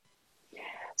things.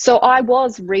 So I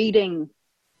was reading,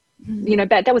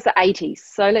 back, that was the 80s.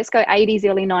 So let's go 80s,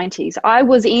 early 90s. I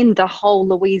was in the whole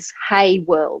Louise Hay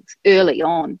world early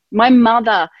on. My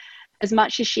mother, as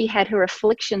much as she had her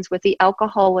afflictions with the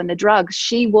alcohol and the drugs,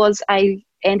 she was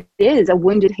and is a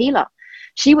wounded healer.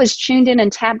 She was tuned in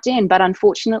and tapped in, but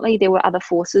unfortunately there were other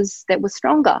forces that were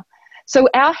stronger. So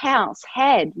our house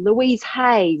had Louise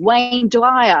Hay, Wayne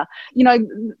Dyer,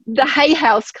 the Hay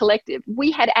House Collective.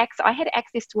 I had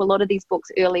access to a lot of these books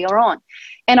earlier on,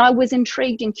 and I was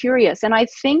intrigued and curious. And I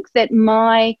think that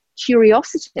my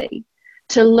curiosity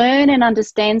to learn and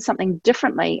understand something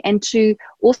differently, and to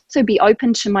also be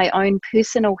open to my own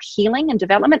personal healing and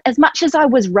development, as much as I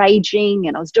was raging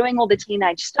and I was doing all the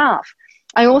teenage stuff,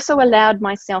 I also allowed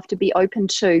myself to be open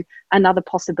to another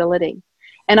possibility.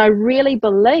 And I really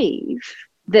believe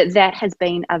that has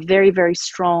been a very, very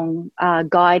strong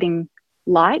guiding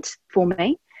light for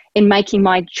me in making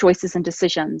my choices and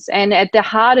decisions. And at the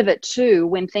heart of it too,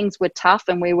 when things were tough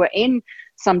and we were in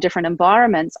some different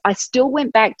environments, I still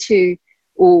went back to,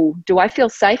 do I feel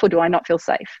safe or do I not feel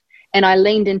safe? And I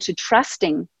leaned into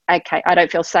trusting, okay, I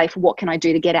don't feel safe. What can I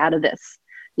do to get out of this?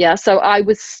 Yeah, so I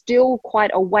was still quite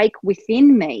awake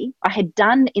within me. I had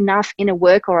done enough inner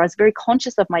work, or I was very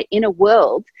conscious of my inner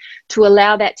world to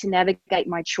allow that to navigate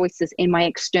my choices in my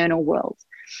external world.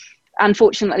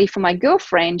 Unfortunately for my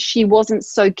girlfriend, she wasn't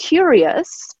so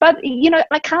curious, but,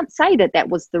 I can't say that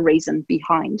was the reason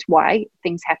behind why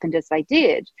things happened as they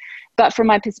did. But from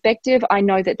my perspective, I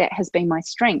know that has been my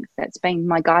strength. That's been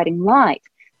my guiding light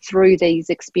through these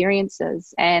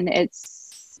experiences. And it's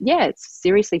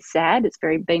seriously sad. It's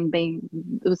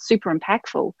it was super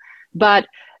impactful. But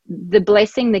the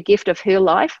blessing, the gift of her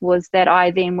life was that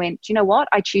I then went, you know what?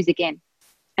 I choose again.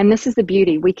 And this is the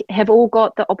beauty. We have all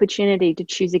got the opportunity to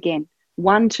choose again.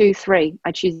 1, 2, 3,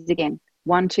 I choose again.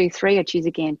 1, 2, 3, I choose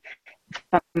again. If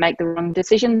I make the wrong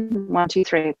decision, 1, 2,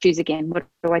 3, I choose again. What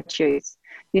do I choose?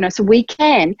 So we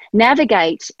can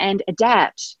navigate and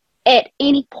adapt at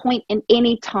any point in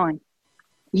any time.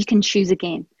 You can choose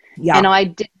again. Yeah. And I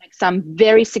did make some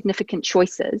very significant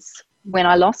choices when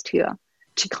I lost her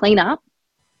to clean up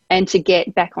and to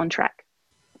get back on track.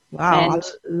 Wow.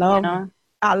 And,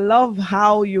 I love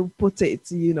how you put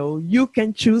it, you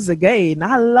can choose again.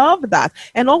 I love that.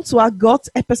 And also I got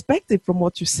a perspective from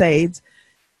what you said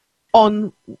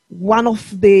on one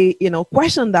of the,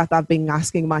 question that I've been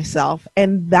asking myself.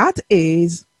 And that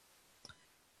is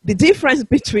the difference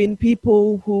between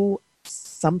people who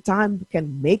sometimes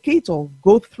can make it or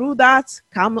go through that,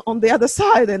 come on the other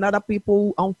side, and other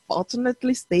people who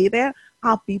unfortunately stay there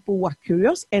are people who are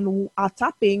curious and who are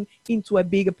tapping into a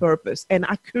bigger purpose and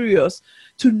are curious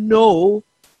to know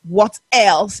what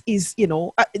else is,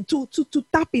 to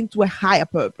tap into a higher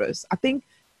purpose. I think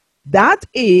that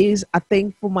is,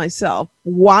 for myself,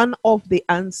 one of the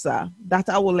answer that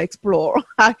I will explore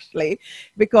actually,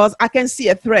 because I can see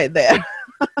a thread there.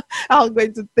 I'm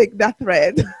going to take that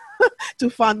thread to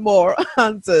find more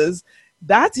answers.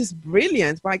 That is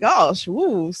brilliant. My gosh.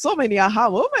 Ooh, so many aha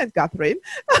moments, Catherine.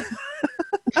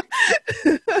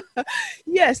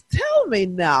 Yes, tell me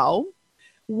now,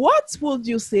 what would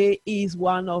you say is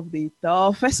one of the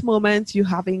toughest moments you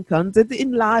have encountered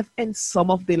in life and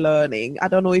some of the learning? I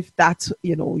don't know if that,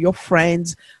 your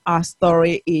friend's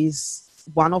story is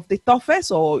one of the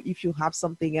toughest, or if you have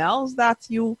something else that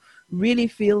you really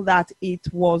feel that it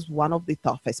was one of the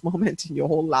toughest moments in your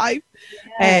whole life,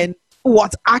 and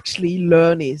what actually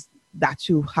learn is that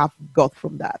you have got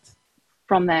from that.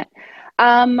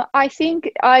 I think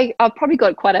I've probably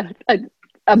got quite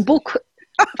a book.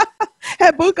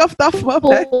 A book of tough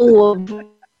moments.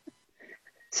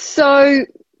 So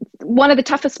one of the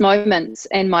toughest moments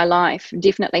in my life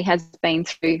definitely has been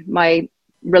through my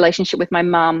relationship with my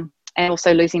mum, and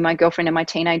also losing my girlfriend in my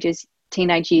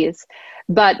teenage years.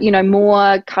 But,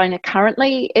 more kind of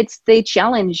currently, it's the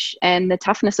challenge and the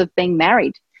toughness of being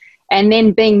married, and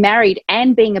then being married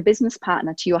and being a business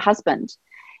partner to your husband.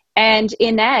 And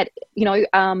in that,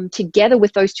 together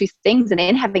with those two things, and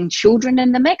then having children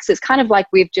in the mix, it's kind of like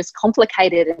we've just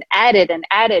complicated and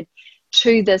added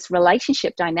to this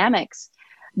relationship dynamics.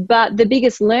 But the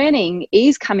biggest learning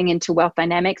is coming into wealth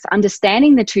dynamics,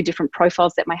 understanding the two different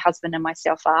profiles that my husband and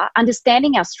myself are,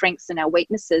 understanding our strengths and our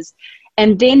weaknesses,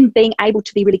 and then being able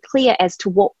to be really clear as to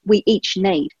what we each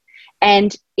need,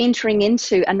 and entering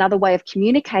into another way of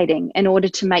communicating in order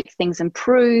to make things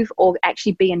improve or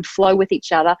actually be in flow with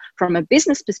each other from a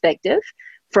business perspective,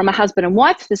 from a husband and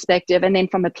wife perspective, and then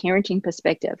from a parenting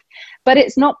perspective. But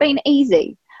it's not been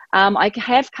easy. I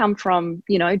have come from,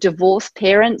 divorced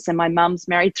parents, and my mum's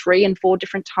married 3 and 4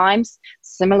 different times,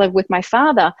 similar with my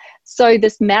father. So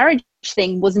this marriage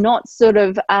thing was not sort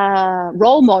of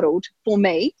role modeled for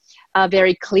me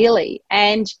very clearly.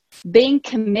 And being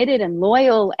committed and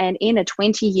loyal and in a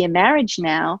 20-year marriage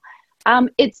now,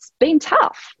 it's been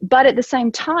tough. But at the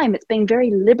same time, it's been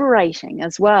very liberating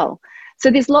as well.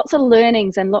 So there's lots of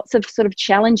learnings and lots of sort of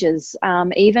challenges,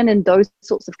 even in those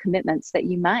sorts of commitments that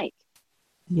you make.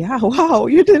 Yeah, wow,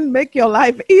 you didn't make your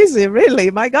life easy,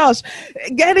 really. My gosh,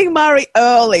 getting married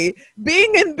early,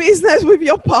 being in business with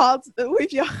your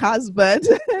with your husband.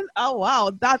 Oh, wow,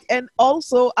 that, and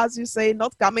also, as you say,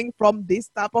 not coming from this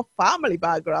type of family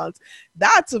background.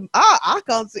 That's, I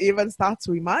can't even start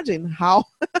to imagine how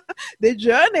the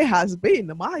journey has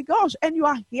been. My gosh, and you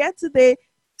are here today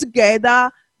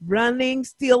together, running,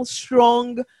 still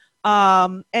strong,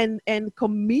 and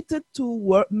committed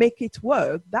to make it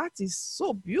work. That is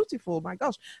so beautiful. My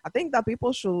gosh, I think that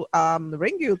people should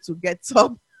ring you to get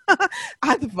some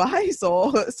advice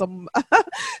or some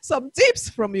some tips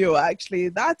from you. Actually,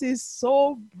 that is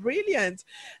so brilliant.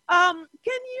 Can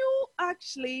you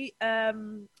actually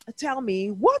tell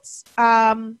me what's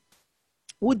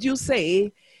would you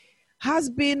say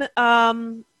has been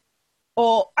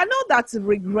or I know that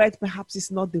regret perhaps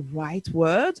is not the right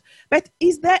word, but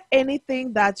is there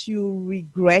anything that you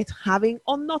regret having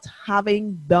or not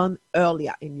having done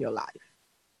earlier in your life?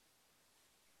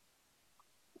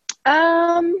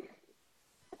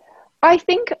 I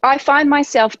think I find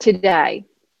myself today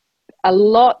a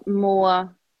lot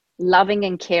more loving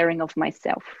and caring of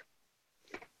myself,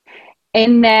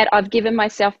 in that I've given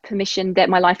myself permission that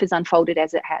my life has unfolded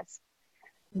as it has.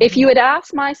 If you had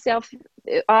asked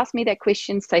me that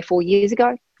question, say 4 years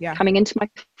ago, coming into my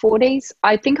 40s,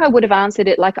 I think I would have answered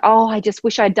it like, oh, I just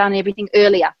wish I'd done everything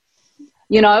earlier.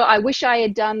 I wish I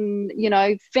had done,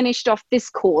 finished off this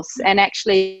course, and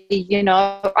actually,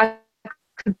 I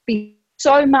could be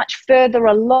so much further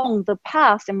along the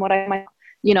path than what I might,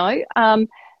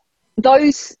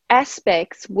 those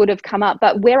aspects would have come up.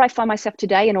 But where I find myself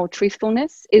today, in all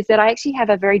truthfulness, is that I actually have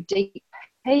a very deep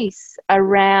peace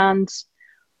around,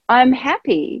 I'm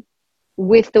happy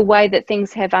with the way that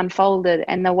things have unfolded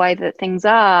and the way that things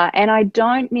are. And I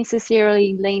don't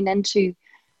necessarily lean into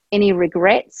any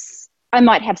regrets. I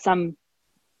might have some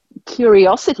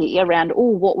curiosity around,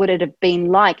 what would it have been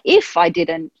like if I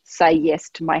didn't say yes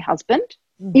to my husband?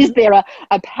 Mm-hmm. Is there a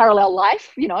parallel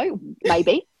life?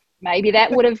 Maybe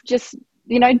that would have just,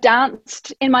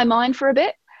 danced in my mind for a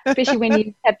bit, especially when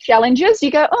you have challenges.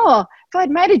 You go, if I'd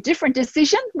made a different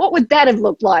decision, what would that have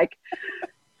looked like?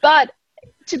 But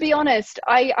to be honest,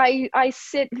 I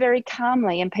sit very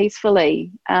calmly and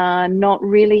peacefully, not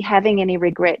really having any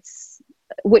regrets,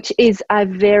 which is a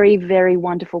very, very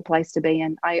wonderful place to be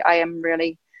in. I am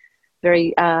really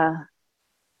very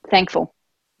thankful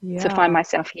to find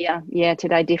myself here. Yeah,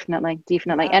 today, definitely.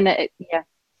 And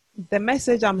the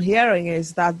message I'm hearing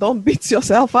is that don't beat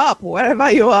yourself up.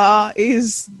 Wherever you are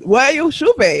is where you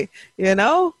should be,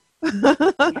 Yeah.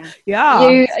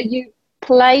 You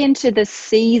play into the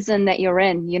season that you're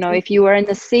in. If you are in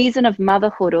the season of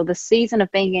motherhood or the season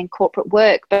of being in corporate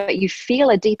work, but you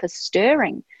feel a deeper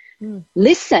stirring,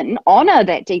 listen, honor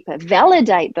that deeper,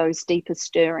 validate those deeper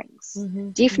stirrings,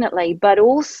 definitely. But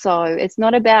also, it's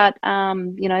not about,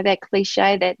 that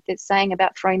cliche that's saying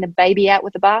about throwing the baby out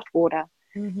with the bathwater.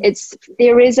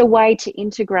 There is a way to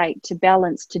integrate, to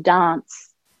balance, to dance,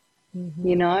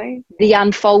 the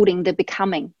unfolding, the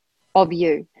becoming of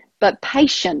you. But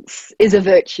patience is a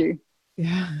virtue.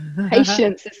 Yeah.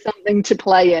 Patience is something to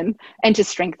play in and to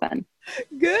strengthen.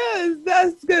 Good.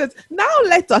 That's good. Now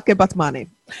let's talk about money.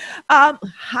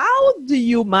 How do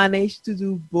you manage to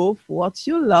do both what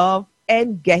you love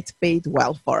and get paid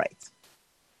well for it?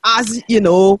 As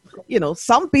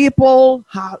some people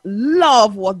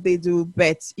love what they do,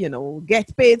 but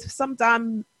get paid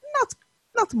sometimes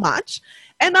not much,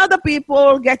 and other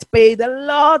people get paid a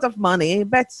lot of money,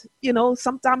 but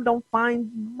sometimes don't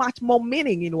find much more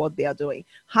meaning in what they are doing.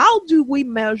 How do we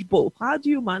merge both? How do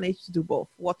you manage to do both,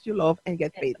 what you love and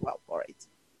get paid well for it?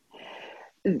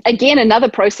 Again, another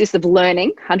process of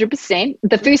learning, 100%.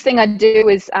 The first thing I do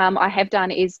is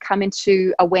is come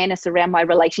into awareness around my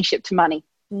relationship to money.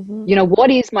 What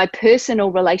is my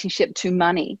personal relationship to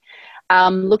money?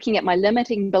 Looking at my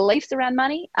limiting beliefs around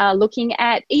money, looking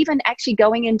at even actually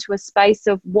going into a space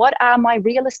of what are my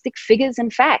realistic figures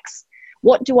and facts?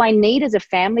 What do I need as a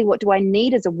family? What do I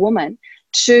need as a woman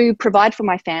to provide for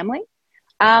my family?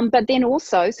 But then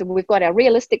also, so we've got our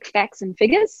realistic facts and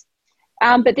figures.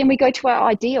 But then we go to our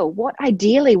ideal. What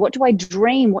do I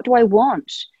dream? What do I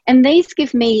want? And these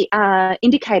give me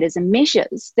indicators and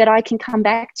measures that I can come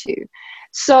back to.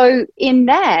 So in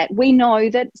that, we know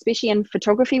that, especially in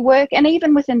photography work and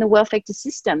even within the Wealth Vector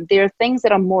system, there are things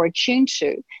that I'm more attuned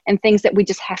to and things that we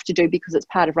just have to do because it's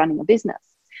part of running a business.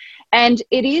 And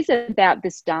it is about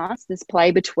this dance, this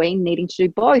play between needing to do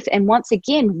both. And once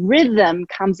again, rhythm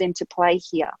comes into play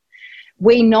here.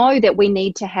 We know that we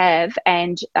need to have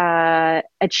and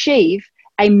achieve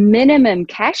a minimum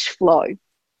cash flow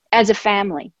as a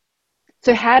family.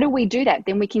 So how do we do that?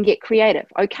 Then we can get creative.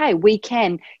 Okay, we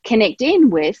can connect in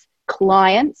with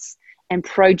clients and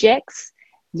projects.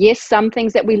 Yes, some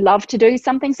things that we love to do,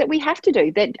 some things that we have to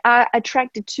do that are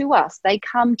attracted to us. They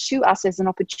come to us as an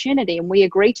opportunity and we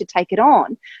agree to take it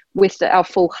on with our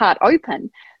full heart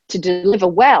open to deliver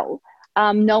well,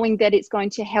 knowing that it's going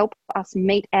to help us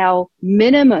meet our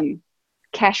minimum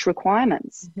cash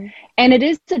requirements. Mm-hmm. And it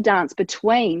is a dance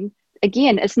between,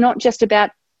 again, it's not just about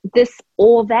this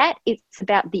or that, it's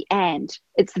about the and.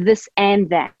 It's this and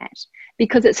that.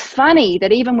 Because it's funny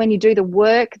that even when you do the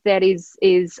work that is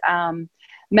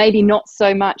maybe not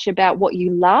so much about what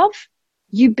you love,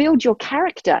 you build your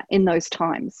character in those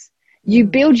times. You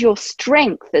build your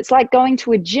strength. It's like going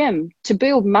to a gym to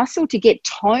build muscle, to get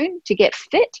tone, to get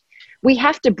fit. We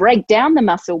have to break down the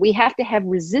muscle. We have to have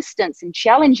resistance and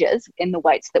challenges in the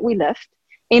weights that we lift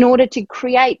in order to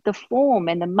create the form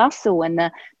and the muscle and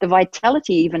the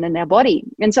vitality even in our body.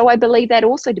 And so I believe that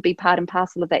also to be part and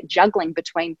parcel of that juggling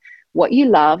between what you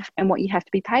love and what you have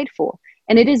to be paid for.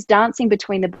 And it is dancing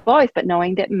between the both, but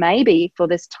knowing that maybe for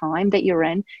this time that you're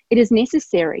in, it is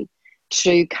necessary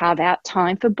to carve out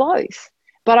time for both.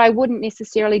 But I wouldn't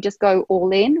necessarily just go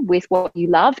all in with what you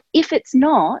love if it's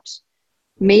not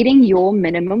meeting your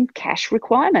minimum cash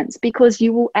requirements, because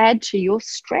you will add to your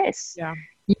stress. Yeah.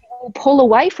 You will pull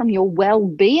away from your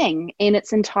well-being in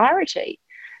its entirety.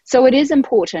 So it is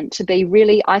important to be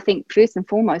really, I think, first and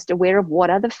foremost, aware of what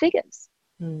are the figures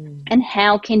and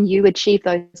how can you achieve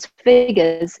those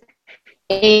figures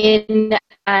in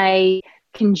a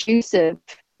conducive,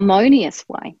 harmonious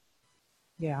way.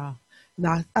 Yeah.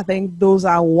 Now, I think those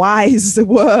are wise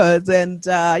words, and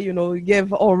you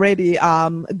give already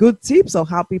good tips on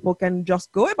how people can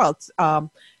just go about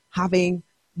having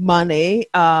money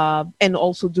and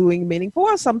also doing meaningful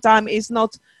work. Sometimes it's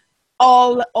not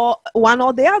all or one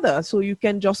or the other, so you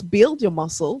can just build your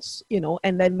muscles,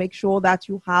 and then make sure that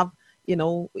you have,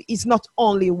 it's not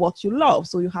only what you love.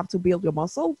 So you have to build your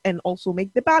muscles and also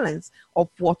make the balance of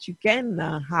what you can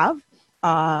have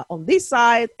on this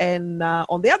side and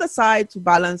on the other side to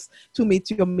balance to meet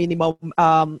your minimum,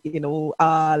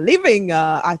 living,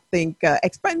 I think,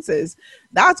 expenses.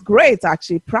 That's great,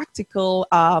 actually. Practical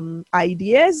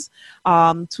ideas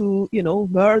to,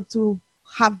 merge to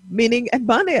have meaning and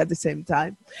money at the same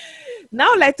time.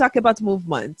 Now let's talk about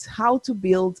movement.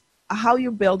 How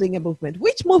you're building a movement.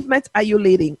 Which movement are you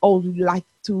leading or would you like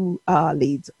to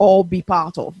lead or be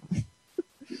part of?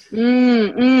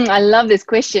 I love this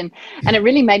question. And it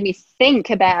really made me think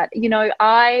about,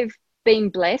 I've been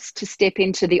blessed to step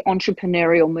into the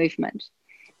entrepreneurial movement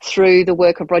through the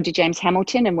work of Roger James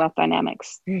Hamilton and Wealth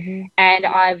Dynamics. Mm-hmm. And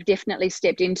I've definitely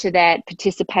stepped into that,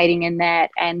 participating in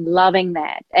that and loving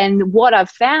that. And what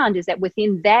I've found is that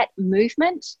within that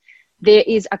movement, there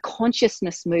is a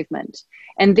consciousness movement.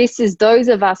 And this is those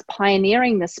of us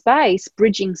pioneering the space,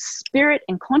 bridging spirit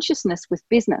and consciousness with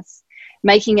business,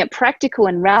 making it practical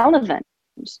and relevant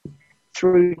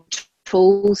through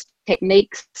tools,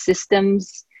 techniques,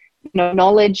 systems,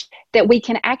 knowledge, that we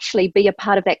can actually be a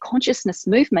part of that consciousness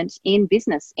movement in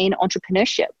business, in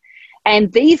entrepreneurship.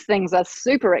 And these things are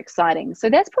super exciting. So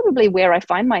that's probably where I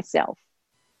find myself.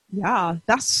 Yeah,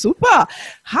 that's super.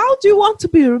 How do you want to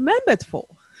be remembered for?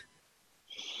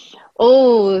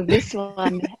 Oh, this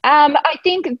one. I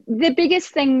think the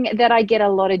biggest thing that I get a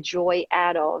lot of joy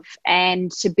out of,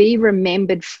 and to be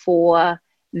remembered for,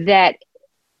 that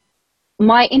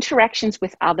my interactions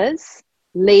with others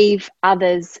leave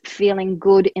others feeling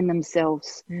good in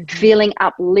themselves, feeling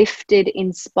uplifted,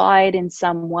 inspired in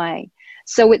some way.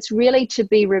 So it's really to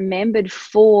be remembered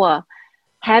for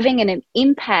having an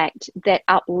impact that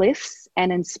uplifts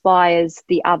and inspires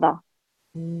the other,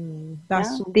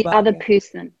 the other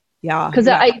person. Yeah, because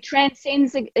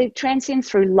it transcends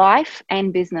through life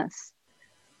and business.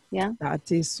 Yeah,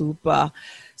 that is super.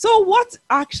 So what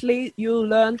actually you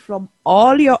learned from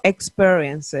all your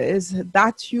experiences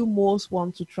that you most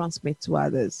want to transmit to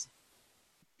others?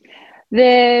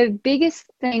 The biggest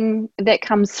thing that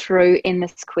comes through in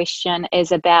this question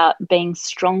is about being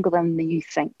stronger than you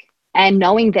think, and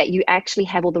knowing that you actually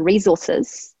have all the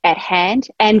resources at hand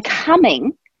and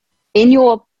coming in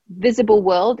your visible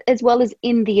world as well as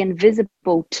in the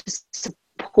invisible to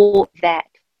support that.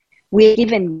 We're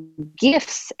given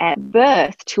gifts at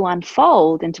birth to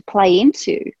unfold and to play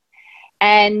into.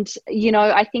 And,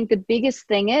 I think the biggest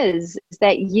thing is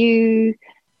that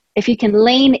if you can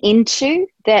lean into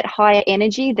that higher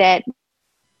energy, that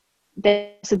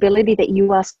ability that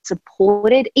you are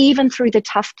supported, even through the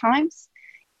tough times,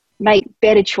 make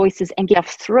better choices and get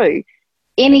through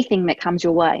anything that comes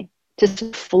your way.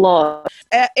 Just flow.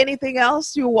 Anything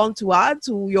else you want to add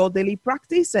to your daily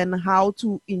practice and how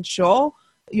to ensure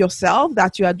yourself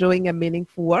that you are doing a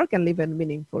meaningful work and living a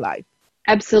meaningful life?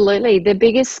 Absolutely. The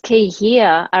biggest key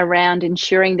here around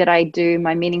ensuring that I do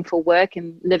my meaningful work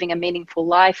and living a meaningful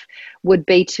life would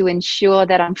be to ensure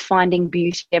that I'm finding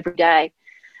beauty every day.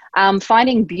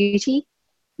 Finding beauty,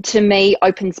 to me,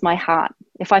 opens my heart.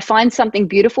 If I find something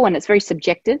beautiful, and it's very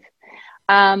subjective,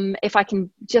 if I can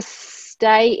just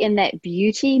stay in that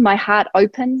beauty, my heart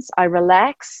opens, I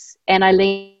relax, and I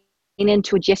lean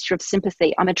into a gesture of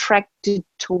sympathy. I'm attracted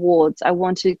towards, I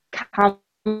want to come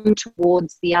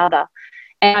towards the other.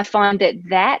 And I find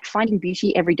that finding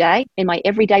beauty every day in my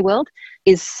everyday world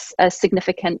is a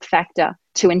significant factor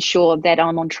to ensure that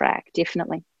I'm on track,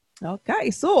 definitely. Okay,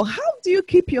 so how do you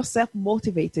keep yourself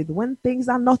motivated when things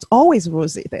are not always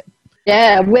rosy then?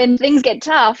 Yeah, when things get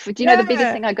tough, do you know the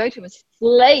biggest thing I go to is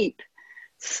sleep.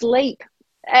 Sleep.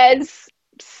 As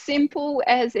simple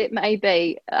as it may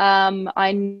be.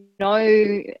 I know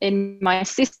in my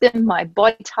system, my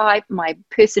body type, my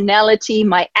personality,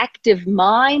 my active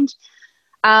mind,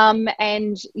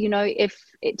 and if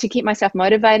to keep myself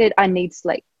motivated, I need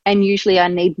sleep, and usually I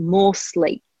need more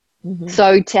sleep. Mm-hmm.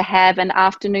 So to have an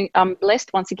afternoon, I'm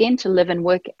blessed once again to live and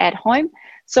work at home,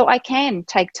 so I can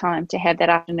take time to have that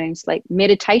afternoon sleep.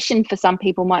 Meditation for some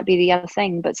people might be the other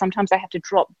thing, but sometimes I have to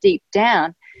drop deep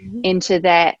down into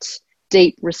that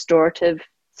deep restorative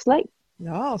sleep.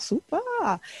 Oh, super.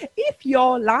 If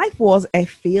your life was a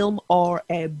film or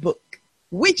a book,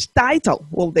 which title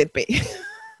will it be?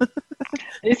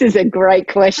 This is a great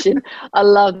question. I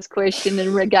love this question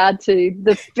in regard to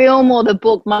the film or the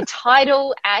book. My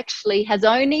title actually has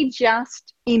only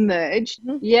just emerged.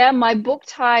 Mm-hmm. Yeah, my book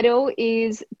title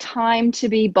is Time to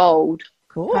Be Bold.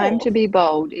 Cool. Time to Be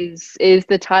Bold is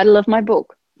the title of my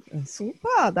book.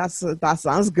 Super. That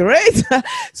sounds great.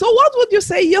 So what would you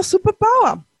say your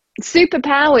superpower?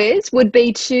 Superpowers would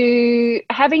be to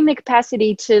having the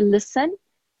capacity to listen,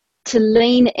 to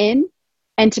lean in,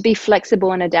 and to be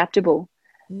flexible and adaptable.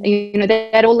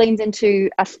 That all leans into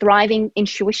a thriving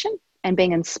intuition and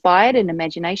being inspired and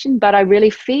imagination. But I really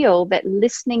feel that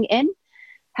listening in,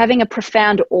 having a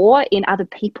profound awe in other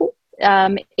people,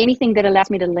 anything that allows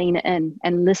me to lean in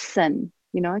and listen,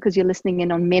 because you're listening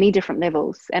in on many different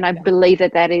levels. And I believe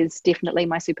that is definitely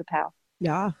my superpower.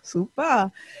 Yeah,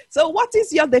 super. So what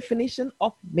is your definition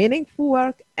of meaningful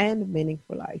work and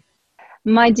meaningful life?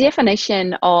 My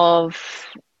definition of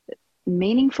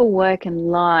meaningful work and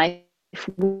life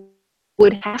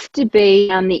would have to be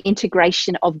the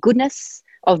integration of goodness,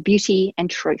 of beauty and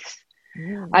truth.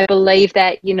 I believe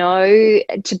that,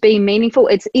 to be meaningful,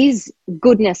 it is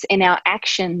goodness in our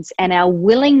actions and our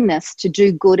willingness to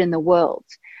do good in the world.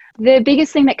 The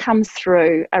biggest thing that comes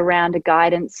through around a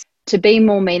guidance to be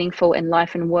more meaningful in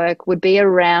life and work would be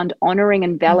around honoring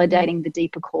and validating the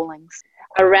deeper callings,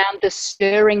 around the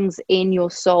stirrings in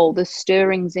your soul, the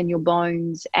stirrings in your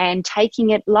bones, and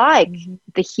taking it like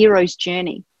the hero's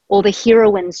journey or the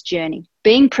heroine's journey,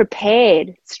 being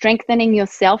prepared, strengthening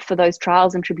yourself for those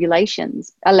trials and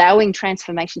tribulations, allowing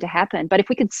transformation to happen. But if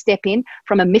we could step in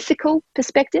from a mythical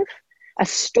perspective, a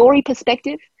story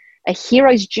perspective, a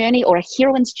hero's journey or a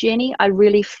heroine's journey, I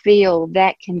really feel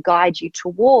that can guide you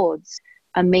towards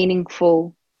a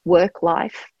meaningful work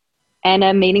life and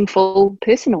a meaningful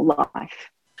personal life.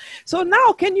 So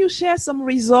now, can you share some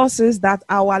resources that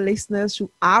our listeners should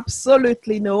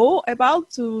absolutely know about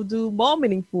to do more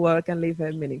meaningful work and live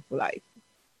a meaningful life?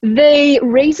 The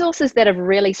resources that have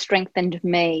really strengthened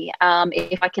me,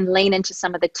 if I can lean into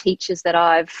some of the teachers that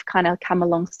I've kind of come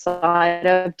alongside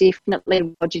of,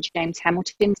 definitely Roger James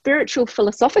Hamilton. Spiritual,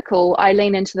 philosophical, I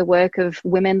lean into the work of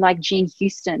women like Jean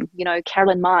Houston,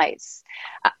 Carolyn Myers.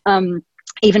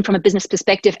 Even from a business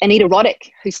perspective, Anita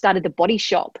Roddick, who started the Body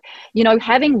Shop,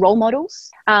 having role models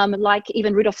like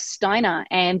even Rudolf Steiner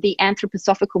and the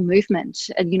anthroposophical movement,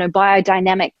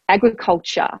 biodynamic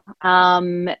agriculture,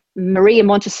 Maria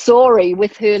Montessori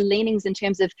with her leanings in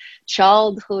terms of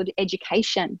childhood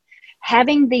education.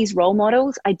 Having these role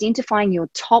models, identifying your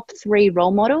top 3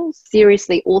 role models,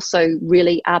 seriously also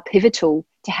really are pivotal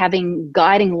to having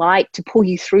guiding light to pull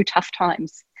you through tough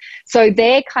times. So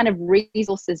they're kind of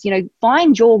resources,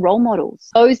 find your role models,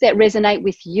 those that resonate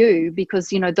with you, because,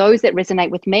 those that resonate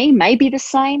with me may be the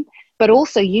same, but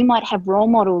also you might have role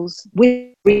models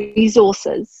with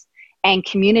resources and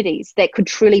communities that could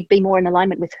truly be more in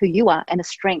alignment with who you are and the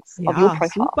strengths of your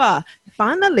profile. Super.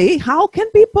 Finally, how can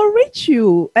people reach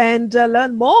you and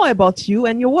learn more about you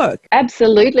and your work?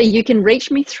 Absolutely. You can reach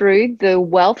me through the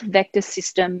Wealth Vector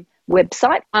System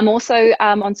website. I'm also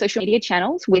on social media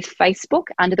channels with Facebook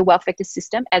under the Wealth Vector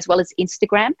System, as well as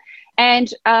Instagram,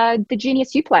 and the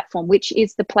Genius U platform, which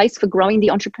is the place for growing the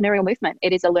entrepreneurial movement.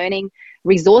 It is a learning,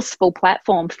 resourceful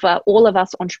platform for all of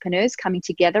us entrepreneurs coming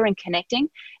together and connecting.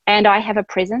 And I have a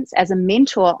presence as a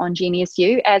mentor on Genius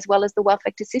U, as well as the Wealth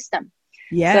Vector System.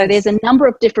 Yes. So there's a number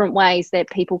of different ways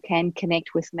that people can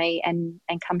connect with me and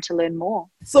come to learn more.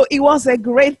 So it was a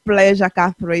great pleasure,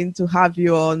 Catherine, to have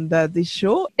you on the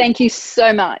show. Thank you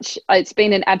so much. It's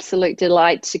been an absolute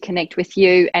delight to connect with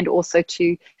you and also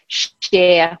to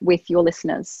share with your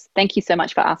listeners. Thank you so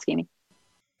much for asking me.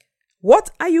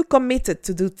 What are you committed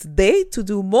to do today to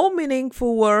do more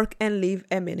meaningful work and live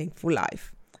a meaningful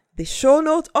life? The show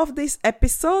notes of this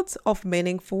episode of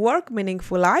Meaningful Work,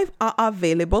 Meaningful Life are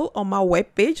available on my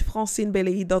webpage,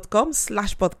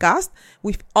 francinebelair.com/podcast,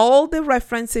 with all the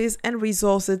references and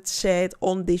resources shared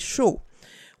on this show.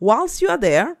 Whilst you are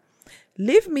there,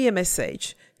 leave me a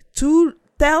message to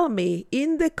tell me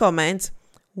in the comments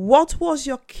what was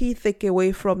your key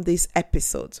takeaway from this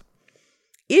episode.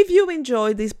 If you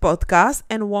enjoyed this podcast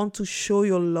and want to show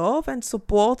your love and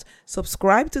support,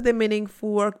 subscribe to the Meaningful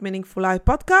Work, Meaningful Life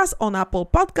podcast on Apple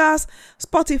Podcasts,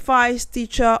 Spotify,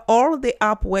 Stitcher, or the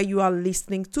app where you are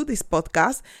listening to this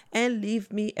podcast, and leave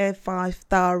me a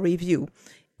 5-star review.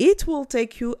 It will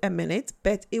take you a minute,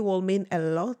 but it will mean a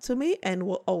lot to me and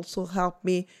will also help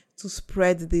me to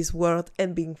spread this word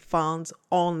and being found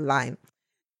online.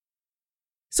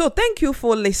 So thank you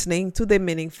for listening to the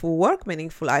Meaningful Work,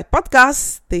 Meaningful Life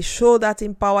podcast, the show that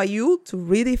empower you to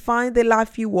redefine the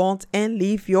life you want and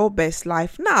live your best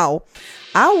life now.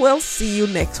 I will see you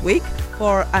next week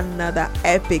for another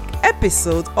epic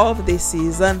episode of the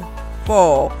season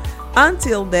 4.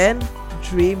 Until then,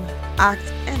 dream, act,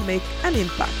 and make an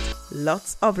impact.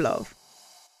 Lots of love.